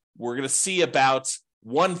is we're going to see about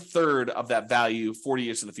 1/3 of that value 40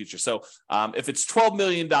 years in the future. So if it's $12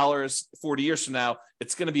 million 40 years from now,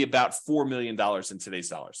 it's going to be about $4 million in today's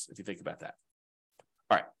dollars, if you think about that.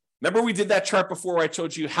 All right. Remember we did that chart before where I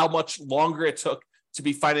told you how much longer it took to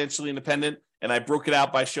be financially independent? And I broke it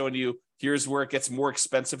out by showing you here's where it gets more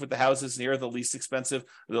expensive with the houses, and here are the least expensive,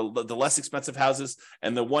 the less expensive houses.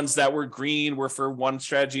 And the ones that were green were for one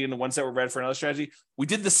strategy and the ones that were red for another strategy. We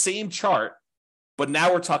did the same chart, but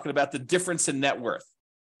now we're talking about the difference in net worth.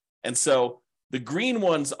 And so the green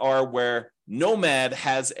ones are where nomad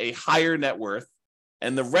has a higher net worth,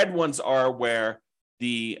 and the red ones are where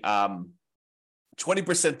the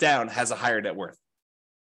 20% down has a higher net worth.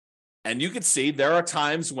 And you can see there are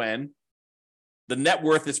times when the net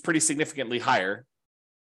worth is pretty significantly higher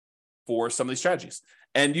for some of these strategies.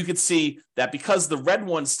 And you can see that because the red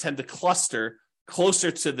ones tend to cluster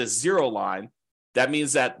closer to the zero line, that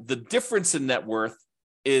means that the difference in net worth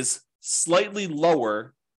is slightly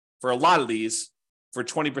lower for a lot of these for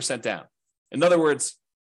 20% down. In other words,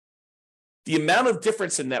 the amount of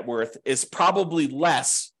difference in net worth is probably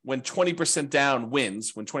less when 20% down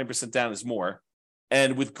wins, when 20% down is more.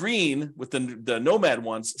 And with green, with the nomad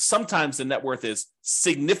ones, sometimes the net worth is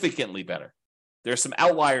significantly better. There are some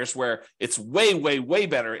outliers where it's way, way, way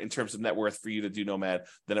better in terms of net worth for you to do nomad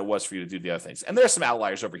than it was for you to do the other things. And there are some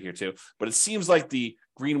outliers over here too, but it seems like the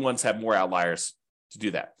green ones have more outliers to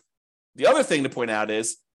do that. The other thing to point out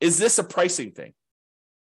is this a pricing thing?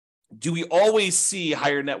 Do we always see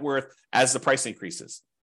higher net worth as the price increases?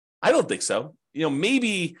 I don't think so.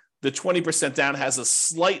 Maybe the 20% down has a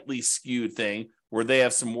slightly skewed thing where they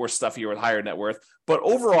have some more stuff here with higher net worth. But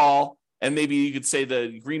overall, and maybe you could say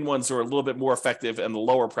the green ones are a little bit more effective in the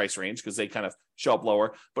lower price range because they kind of show up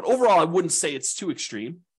lower. But overall, I wouldn't say it's too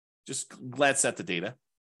extreme. Just glance at the data.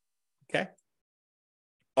 Okay.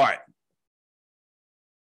 All right.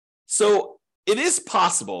 So it is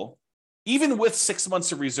possible, even with 6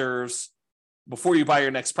 months of reserves before you buy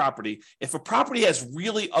your next property, if a property has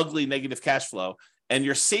really ugly negative cash flow and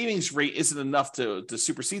your savings rate isn't enough to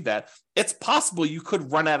supersede that, it's possible you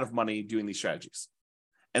could run out of money doing these strategies.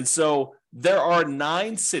 And so there are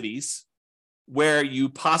 9 cities where you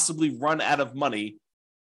possibly run out of money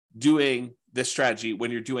doing this strategy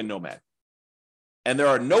when you're doing nomad. And there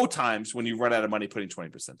are no times when you run out of money putting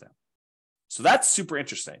 20% down. So that's super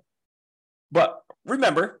interesting. But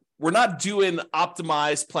remember, we're not doing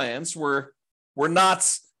optimized plans. We're not,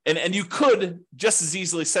 and you could just as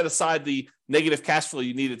easily set aside the negative cash flow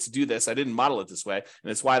you needed to do this. I didn't model it this way,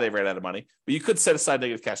 and it's why they ran out of money. But you could set aside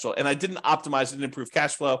negative cash flow, and I didn't optimize it and improve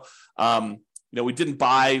cash flow. We didn't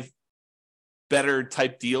buy better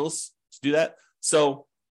type deals to do that. So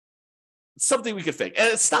it's something we could fake, and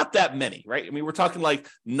it's not that many, right? I mean, we're talking like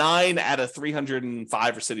 9 out of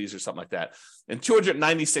 305 or cities or something like that. And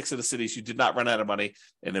 296 of the cities, you did not run out of money,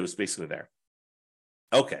 and it was basically there.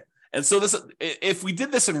 Okay. And so if we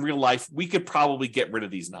did this in real life, we could probably get rid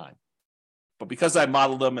of these 9. But because I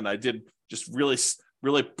modeled them and I did just really,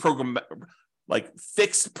 really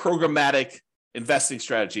fixed programmatic investing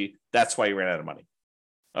strategy, that's why you ran out of money.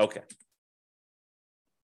 Okay.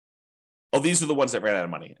 Oh, these are the ones that ran out of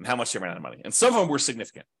money and how much they ran out of money. And some of them were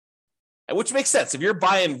significant, which makes sense. If you're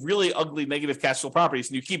buying really ugly negative cash flow properties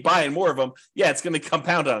and you keep buying more of them, yeah, it's going to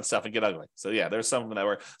compound on itself and get ugly. So yeah, there's some of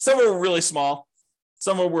them some of them were really small.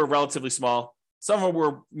 Some of them were relatively small. Some of them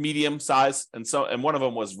were medium size. And one of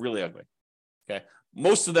them was really ugly. Okay.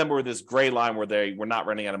 Most of them were this gray line where they were not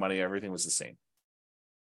running out of money. Everything was the same.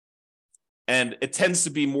 And it tends to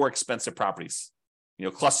be more expensive properties,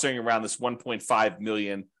 clustering around this 1.5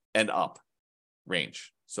 million and up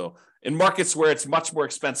range. So in markets where it's much more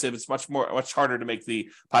expensive, it's much harder to make the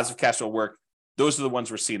positive cash flow work. Those are the ones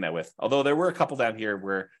we're seeing that with. Although there were a couple down here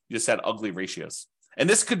where you just had ugly ratios. And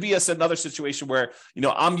this could be another situation where,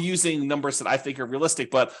 I'm using numbers that I think are realistic,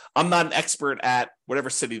 but I'm not an expert at whatever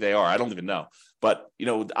city they are. I don't even know. But,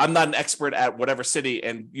 I'm not an expert at whatever city.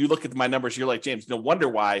 And you look at my numbers, you're like, James, no wonder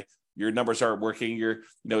why your numbers aren't working. Your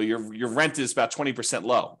rent is about 20%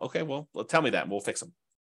 low. Okay, well, tell me that and we'll fix them.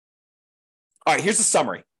 All right, here's the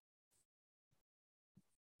summary.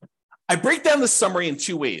 I break down the summary in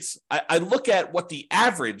two ways. I look at what the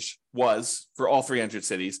average was for all 300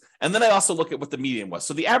 cities, and then I also look at what the median was.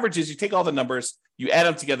 So the average is you take all the numbers, you add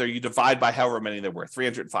them together, you divide by however many there were,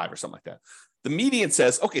 305 or something like that. The median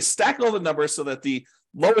says, okay, stack all the numbers so that the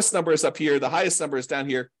lowest number is up here, the highest number is down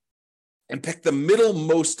here, and pick the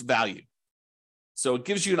middlemost value. So it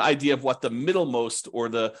gives you an idea of what the middlemost or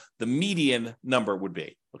the median number would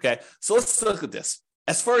be. Okay, so let's look at this.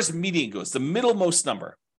 As far as median goes, the middlemost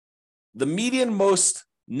number, the median most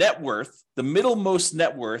net worth, the middlemost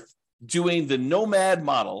net worth doing the Nomad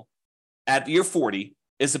model at year 40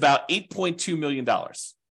 is about $8.2 million.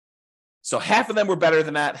 So half of them were better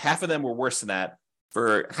than that, half of them were worse than that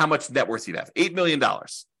for how much net worth you'd have. $8 million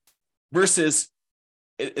versus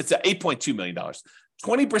it's at $8.2 million.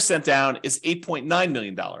 20% down is $8.9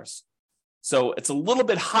 million. So it's a little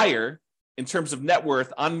bit higher in terms of net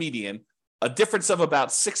worth on median, a difference of about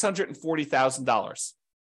 $640,000.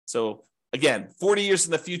 So again, 40 years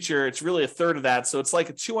in the future, it's really a third of that. So it's like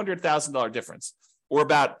a $200,000 difference or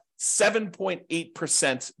about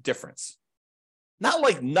 7.8% difference. Not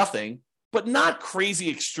like nothing, but not crazy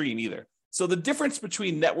extreme either. So the difference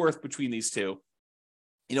between net worth between these two,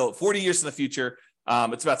 40 years in the future,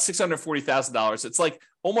 it's about $640,000. It's like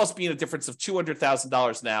almost being a difference of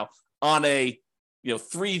 $200,000 now on a,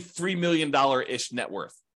 $3 million-ish net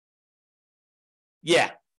worth.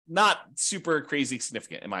 Yeah. Not super crazy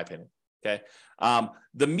significant, in my opinion. Okay.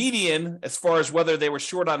 The median, as far as whether they were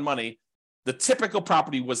short on money, the typical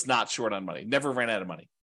property was not short on money, never ran out of money.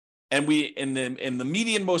 And we, in the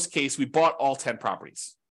median most case, we bought all 10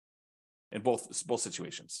 properties in both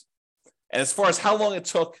situations. And as far as how long it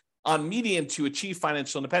took on median to achieve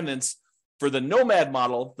financial independence, for the Nomad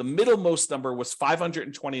model, the middlemost number was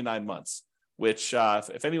 529 months. Which,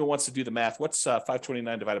 if anyone wants to do the math, what's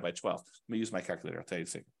 529 divided by 12? Let me use my calculator. I'll tell you a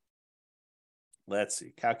second. Let's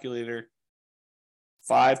see. Calculator.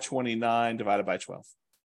 529 divided by 12.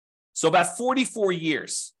 So about 44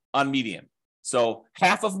 years on median. So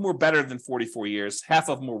half of them were better than 44 years. Half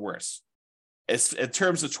of them were worse. In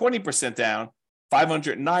terms of 20% down,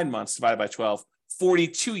 509 months divided by 12,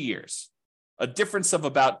 42 years. A difference of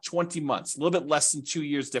about 20 months. A little bit less than 2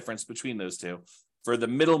 years difference between those two for the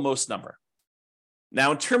middlemost number.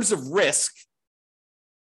 Now, in terms of risk,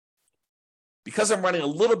 because I'm running a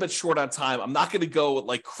little bit short on time, I'm not going to go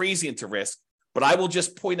like crazy into risk, but I will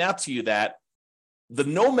just point out to you that the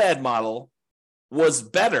Nomad model was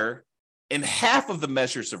better in half of the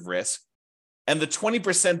measures of risk, and the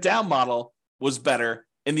 20% down model was better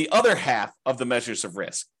in the other half of the measures of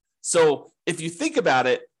risk. So if you think about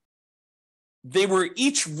it, they were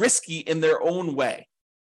each risky in their own way.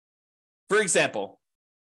 For example,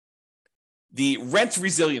 the rent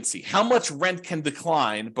resiliency, how much rent can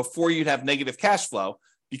decline before you'd have negative cash flow?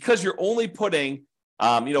 Because you're only putting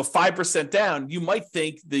 5% down, you might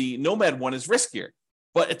think the Nomad one is riskier.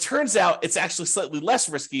 But it turns out it's actually slightly less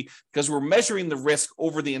risky because we're measuring the risk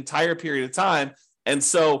over the entire period of time. And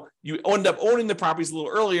so you end up owning the properties a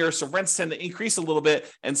little earlier, so rents tend to increase a little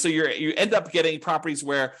bit. And so you end up getting properties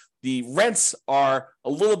where the rents are a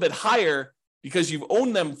little bit higher because you've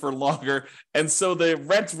owned them for longer. And so the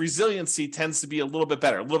rent resiliency tends to be a little bit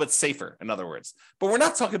better, a little bit safer, in other words. But we're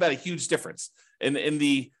not talking about a huge difference. In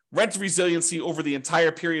the rent resiliency over the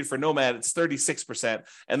entire period for Nomad, it's 36%.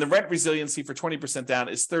 And the rent resiliency for 20% down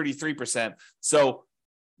is 33%. So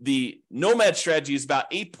the Nomad strategy is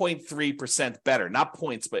about 8.3% better, not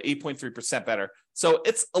points, but 8.3% better. So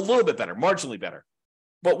it's a little bit better, marginally better.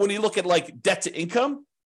 But when you look at like debt to income,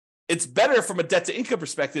 it's better from a debt to income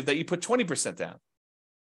perspective that you put 20% down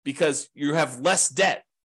because you have less debt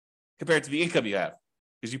compared to the income you have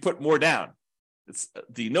because you put more down.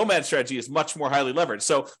 The Nomad strategy is much more highly leveraged.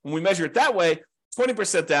 So when we measure it that way,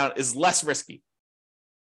 20% down is less risky.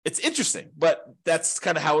 It's interesting, but that's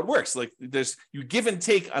kind of how it works. Like you give and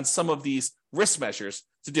take on some of these risk measures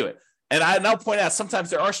to do it. And I'll point out sometimes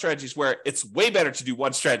there are strategies where it's way better to do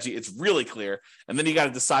one strategy. It's really clear. And then you got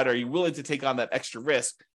to decide, are you willing to take on that extra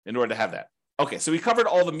risk in order to have that? Okay, so we covered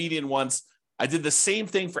all the median ones. I did the same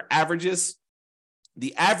thing for averages.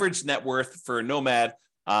 The average net worth for Nomad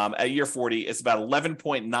at year 40 is about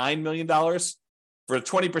 $11.9 million. For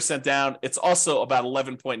 20% down, it's also about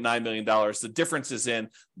 $11.9 million. The difference is in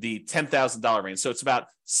the $10,000 range. So it's about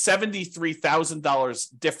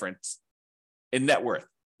 $73,000 difference in net worth.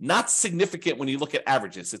 Not significant when you look at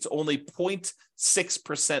averages. It's only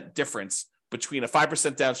 0.6% difference between a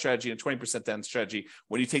 5% down strategy and a 20% down strategy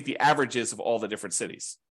when you take the averages of all the different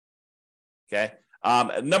cities. Okay.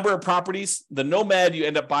 Number of properties, the Nomad, you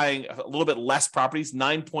end up buying a little bit less properties,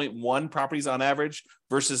 9.1 properties on average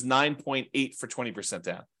versus 9.8 for 20%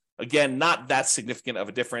 down. Again, not that significant of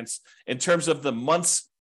a difference. In terms of the months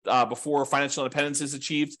before financial independence is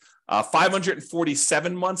achieved,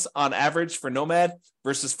 547 months on average for Nomad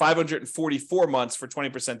versus 544 months for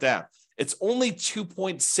 20% down. It's only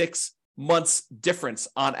 2.6 months difference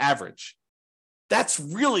on average. That's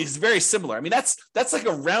really very similar. I mean, that's like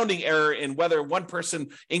a rounding error in whether one person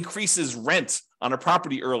increases rent on a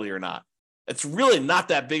property early or not. It's really not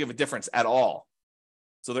that big of a difference at all.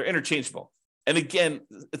 So they're interchangeable. And again,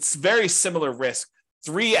 it's very similar risk.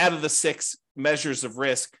 3 out of the 6 measures of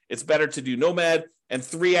risk, it's better to do Nomad, and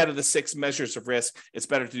 3 out of the 6 measures of risk, it's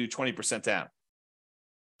better to do 20% down.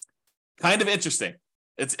 Kind of interesting.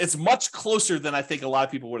 It's much closer than I think a lot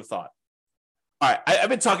of people would have thought. All right, I've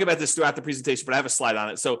been talking about this throughout the presentation, but I have a slide on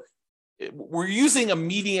it. So we're using a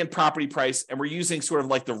median property price, and we're using sort of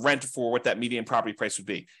like the rent for what that median property price would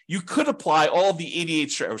be. You could apply all of the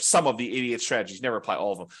 88, or some of the 88 strategies, never apply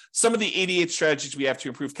all of them. Some of the 88 strategies we have to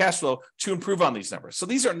improve cash flow to improve on these numbers. So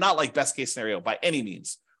these are not like best case scenario by any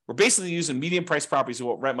means. We're basically using median price properties and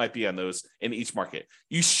what rent might be on those in each market.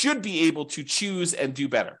 You should be able to choose and do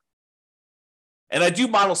better. And I do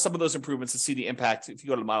model some of those improvements and see the impact. If you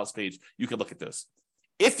go to the models page, you can look at those.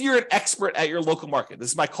 If you're an expert at your local market,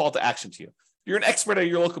 this is my call to action to you. If you're an expert at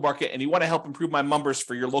your local market and you want to help improve my numbers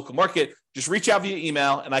for your local market, just reach out via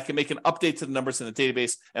email and I can make an update to the numbers in the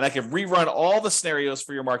database and I can rerun all the scenarios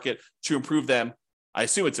for your market to improve them. I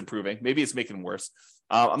assume it's improving. Maybe it's making them worse.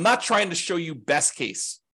 I'm not trying to show you best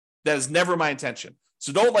case. That is never my intention.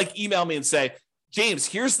 So don't email me and say, James,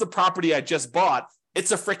 here's the property I just bought.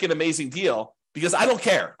 It's a freaking amazing deal. Because I don't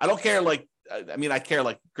care. I don't care I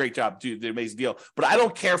care great job, dude, the amazing deal. But I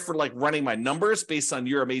don't care for running my numbers based on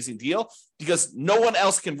your amazing deal because no one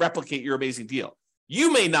else can replicate your amazing deal.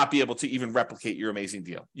 You may not be able to even replicate your amazing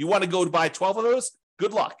deal. You want to go buy 12 of those?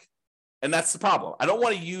 Good luck. And that's the problem. I don't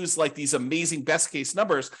want to use these amazing best case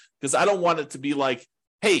numbers because I don't want it to be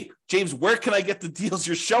hey, James, where can I get the deals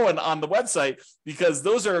you're showing on the website? Because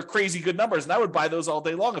those are crazy good numbers. And I would buy those all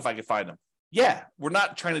day long if I could find them. Yeah, we're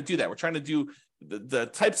not trying to do that. We're trying to do the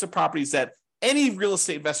types of properties that any real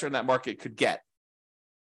estate investor in that market could get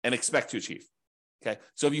and expect to achieve. Okay,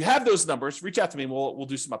 so if you have those numbers, reach out to me and we'll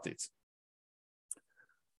do some updates.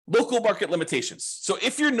 Local market limitations. So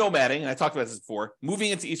if you're nomading, and I talked about this before,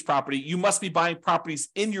 moving into each property, you must be buying properties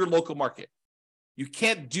in your local market. You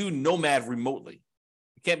can't do nomad remotely.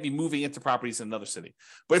 You can't be moving into properties in another city.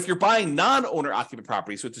 But if you're buying non-owner occupant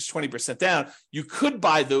properties, which is 20% down, you could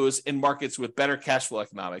buy those in markets with better cash flow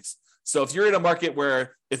economics. So if you're in a market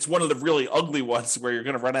where it's one of the really ugly ones where you're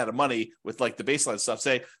going to run out of money with the baseline stuff,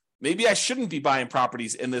 say, maybe I shouldn't be buying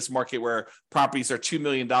properties in this market where properties are $2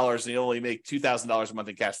 million and you only make $2,000 a month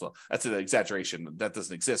in cash flow. That's an exaggeration. That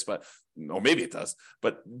doesn't exist, or maybe it does.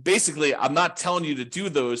 But basically, I'm not telling you to do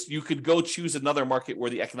those. You could go choose another market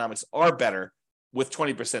where the economics are better with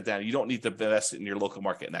 20% down. You don't need to invest in your local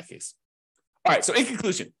market in that case. All right, so in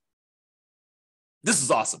conclusion, this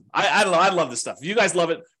is awesome. I love this stuff. If you guys love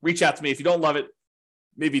it, reach out to me. If you don't love it,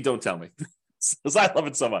 maybe don't tell me because I love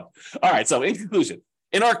it so much. All right, so in conclusion,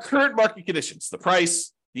 in our current market conditions, the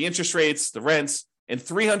price, the interest rates, the rents, in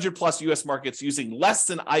 300 plus US markets using less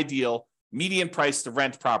than ideal median price to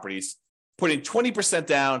rent properties, putting 20%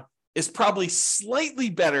 down is probably slightly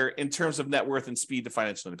better in terms of net worth and speed to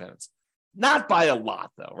financial independence. Not by a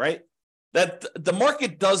lot, though, right? That the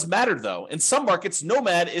market does matter, though. In some markets,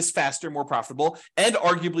 nomad is faster, more profitable, and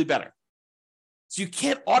arguably better. So you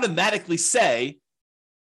can't automatically say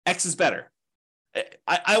X is better.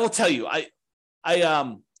 I will tell you,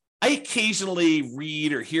 I occasionally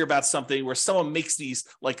read or hear about something where someone makes these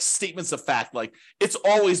statements of fact, it's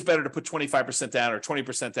always better to put 25% down or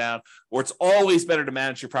 20% down, or it's always better to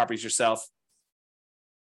manage your properties yourself.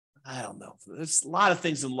 I don't know. There's a lot of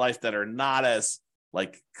things in life that are not as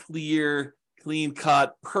clear, clean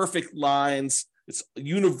cut, perfect lines. It's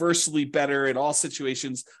universally better in all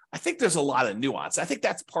situations. I think there's a lot of nuance. I think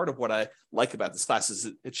that's part of what I like about this class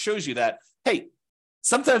is it shows you that, hey,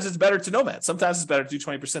 sometimes it's better to nomad. Sometimes it's better to do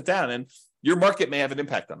 20% down, and your market may have an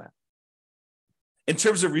impact on that. In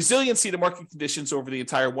terms of resiliency to market conditions over the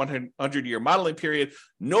entire 100-year modeling period,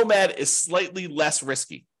 nomad is slightly less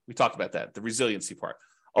risky. We talked about that, the resiliency part.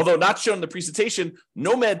 Although not shown in the presentation,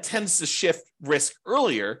 nomad tends to shift risk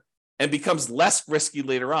earlier and becomes less risky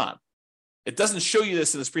later on. It doesn't show you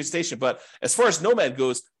this in this presentation, but as far as Nomad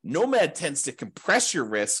goes, Nomad tends to compress your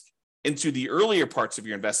risk into the earlier parts of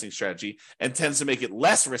your investing strategy and tends to make it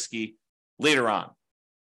less risky later on.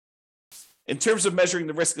 In terms of measuring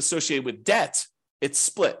the risk associated with debt, it's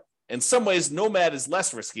split. In some ways, Nomad is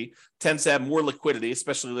less risky, tends to have more liquidity,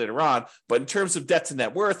 especially later on. But in terms of debt to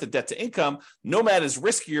net worth and debt to income, Nomad is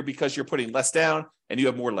riskier because you're putting less down and you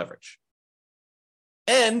have more leverage.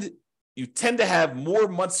 And you tend to have more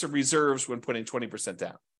months of reserves when putting 20%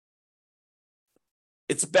 down.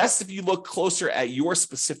 It's best if you look closer at your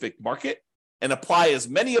specific market and apply as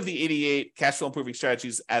many of the 88 cash flow improving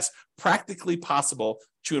strategies as practically possible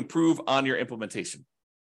to improve on your implementation.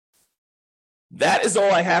 That is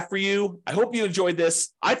all I have for you. I hope you enjoyed this.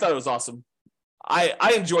 I thought it was awesome.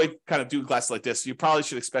 I enjoy kind of doing classes like this. You probably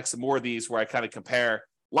should expect some more of these where I kind of compare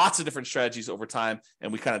lots of different strategies over time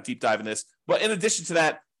and we kind of deep dive in this. But in addition to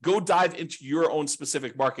that, go dive into your own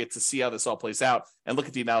specific market to see how this all plays out and look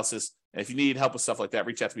at the analysis. And if you need help with stuff like that,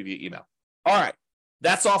 reach out to me via email. All right.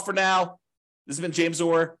 That's all for now. This has been James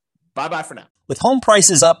Orr. Bye-bye for now. With home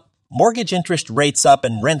prices up, mortgage interest rates up,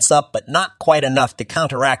 and rents up, but not quite enough to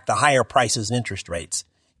counteract the higher prices and interest rates,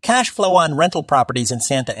 cash flow on rental properties in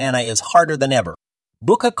Santa Ana is harder than ever.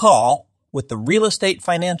 Book a call with the Real Estate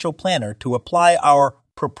Financial Planner to apply our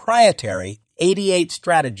proprietary 88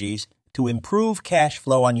 strategies to improve cash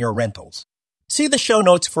flow on your rentals. See the show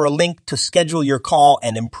notes for a link to schedule your call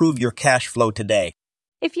and improve your cash flow today.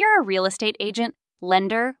 If you're a real estate agent,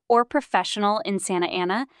 lender, or professional in Santa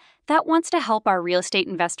Ana that wants to help our real estate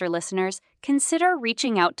investor listeners, consider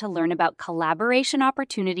reaching out to learn about collaboration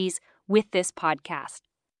opportunities with this podcast.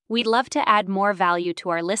 We'd love to add more value to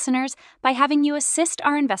our listeners by having you assist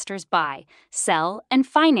our investors buy, sell, and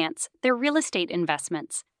finance their real estate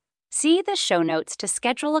investments. See the show notes to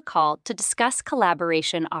schedule a call to discuss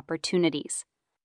collaboration opportunities.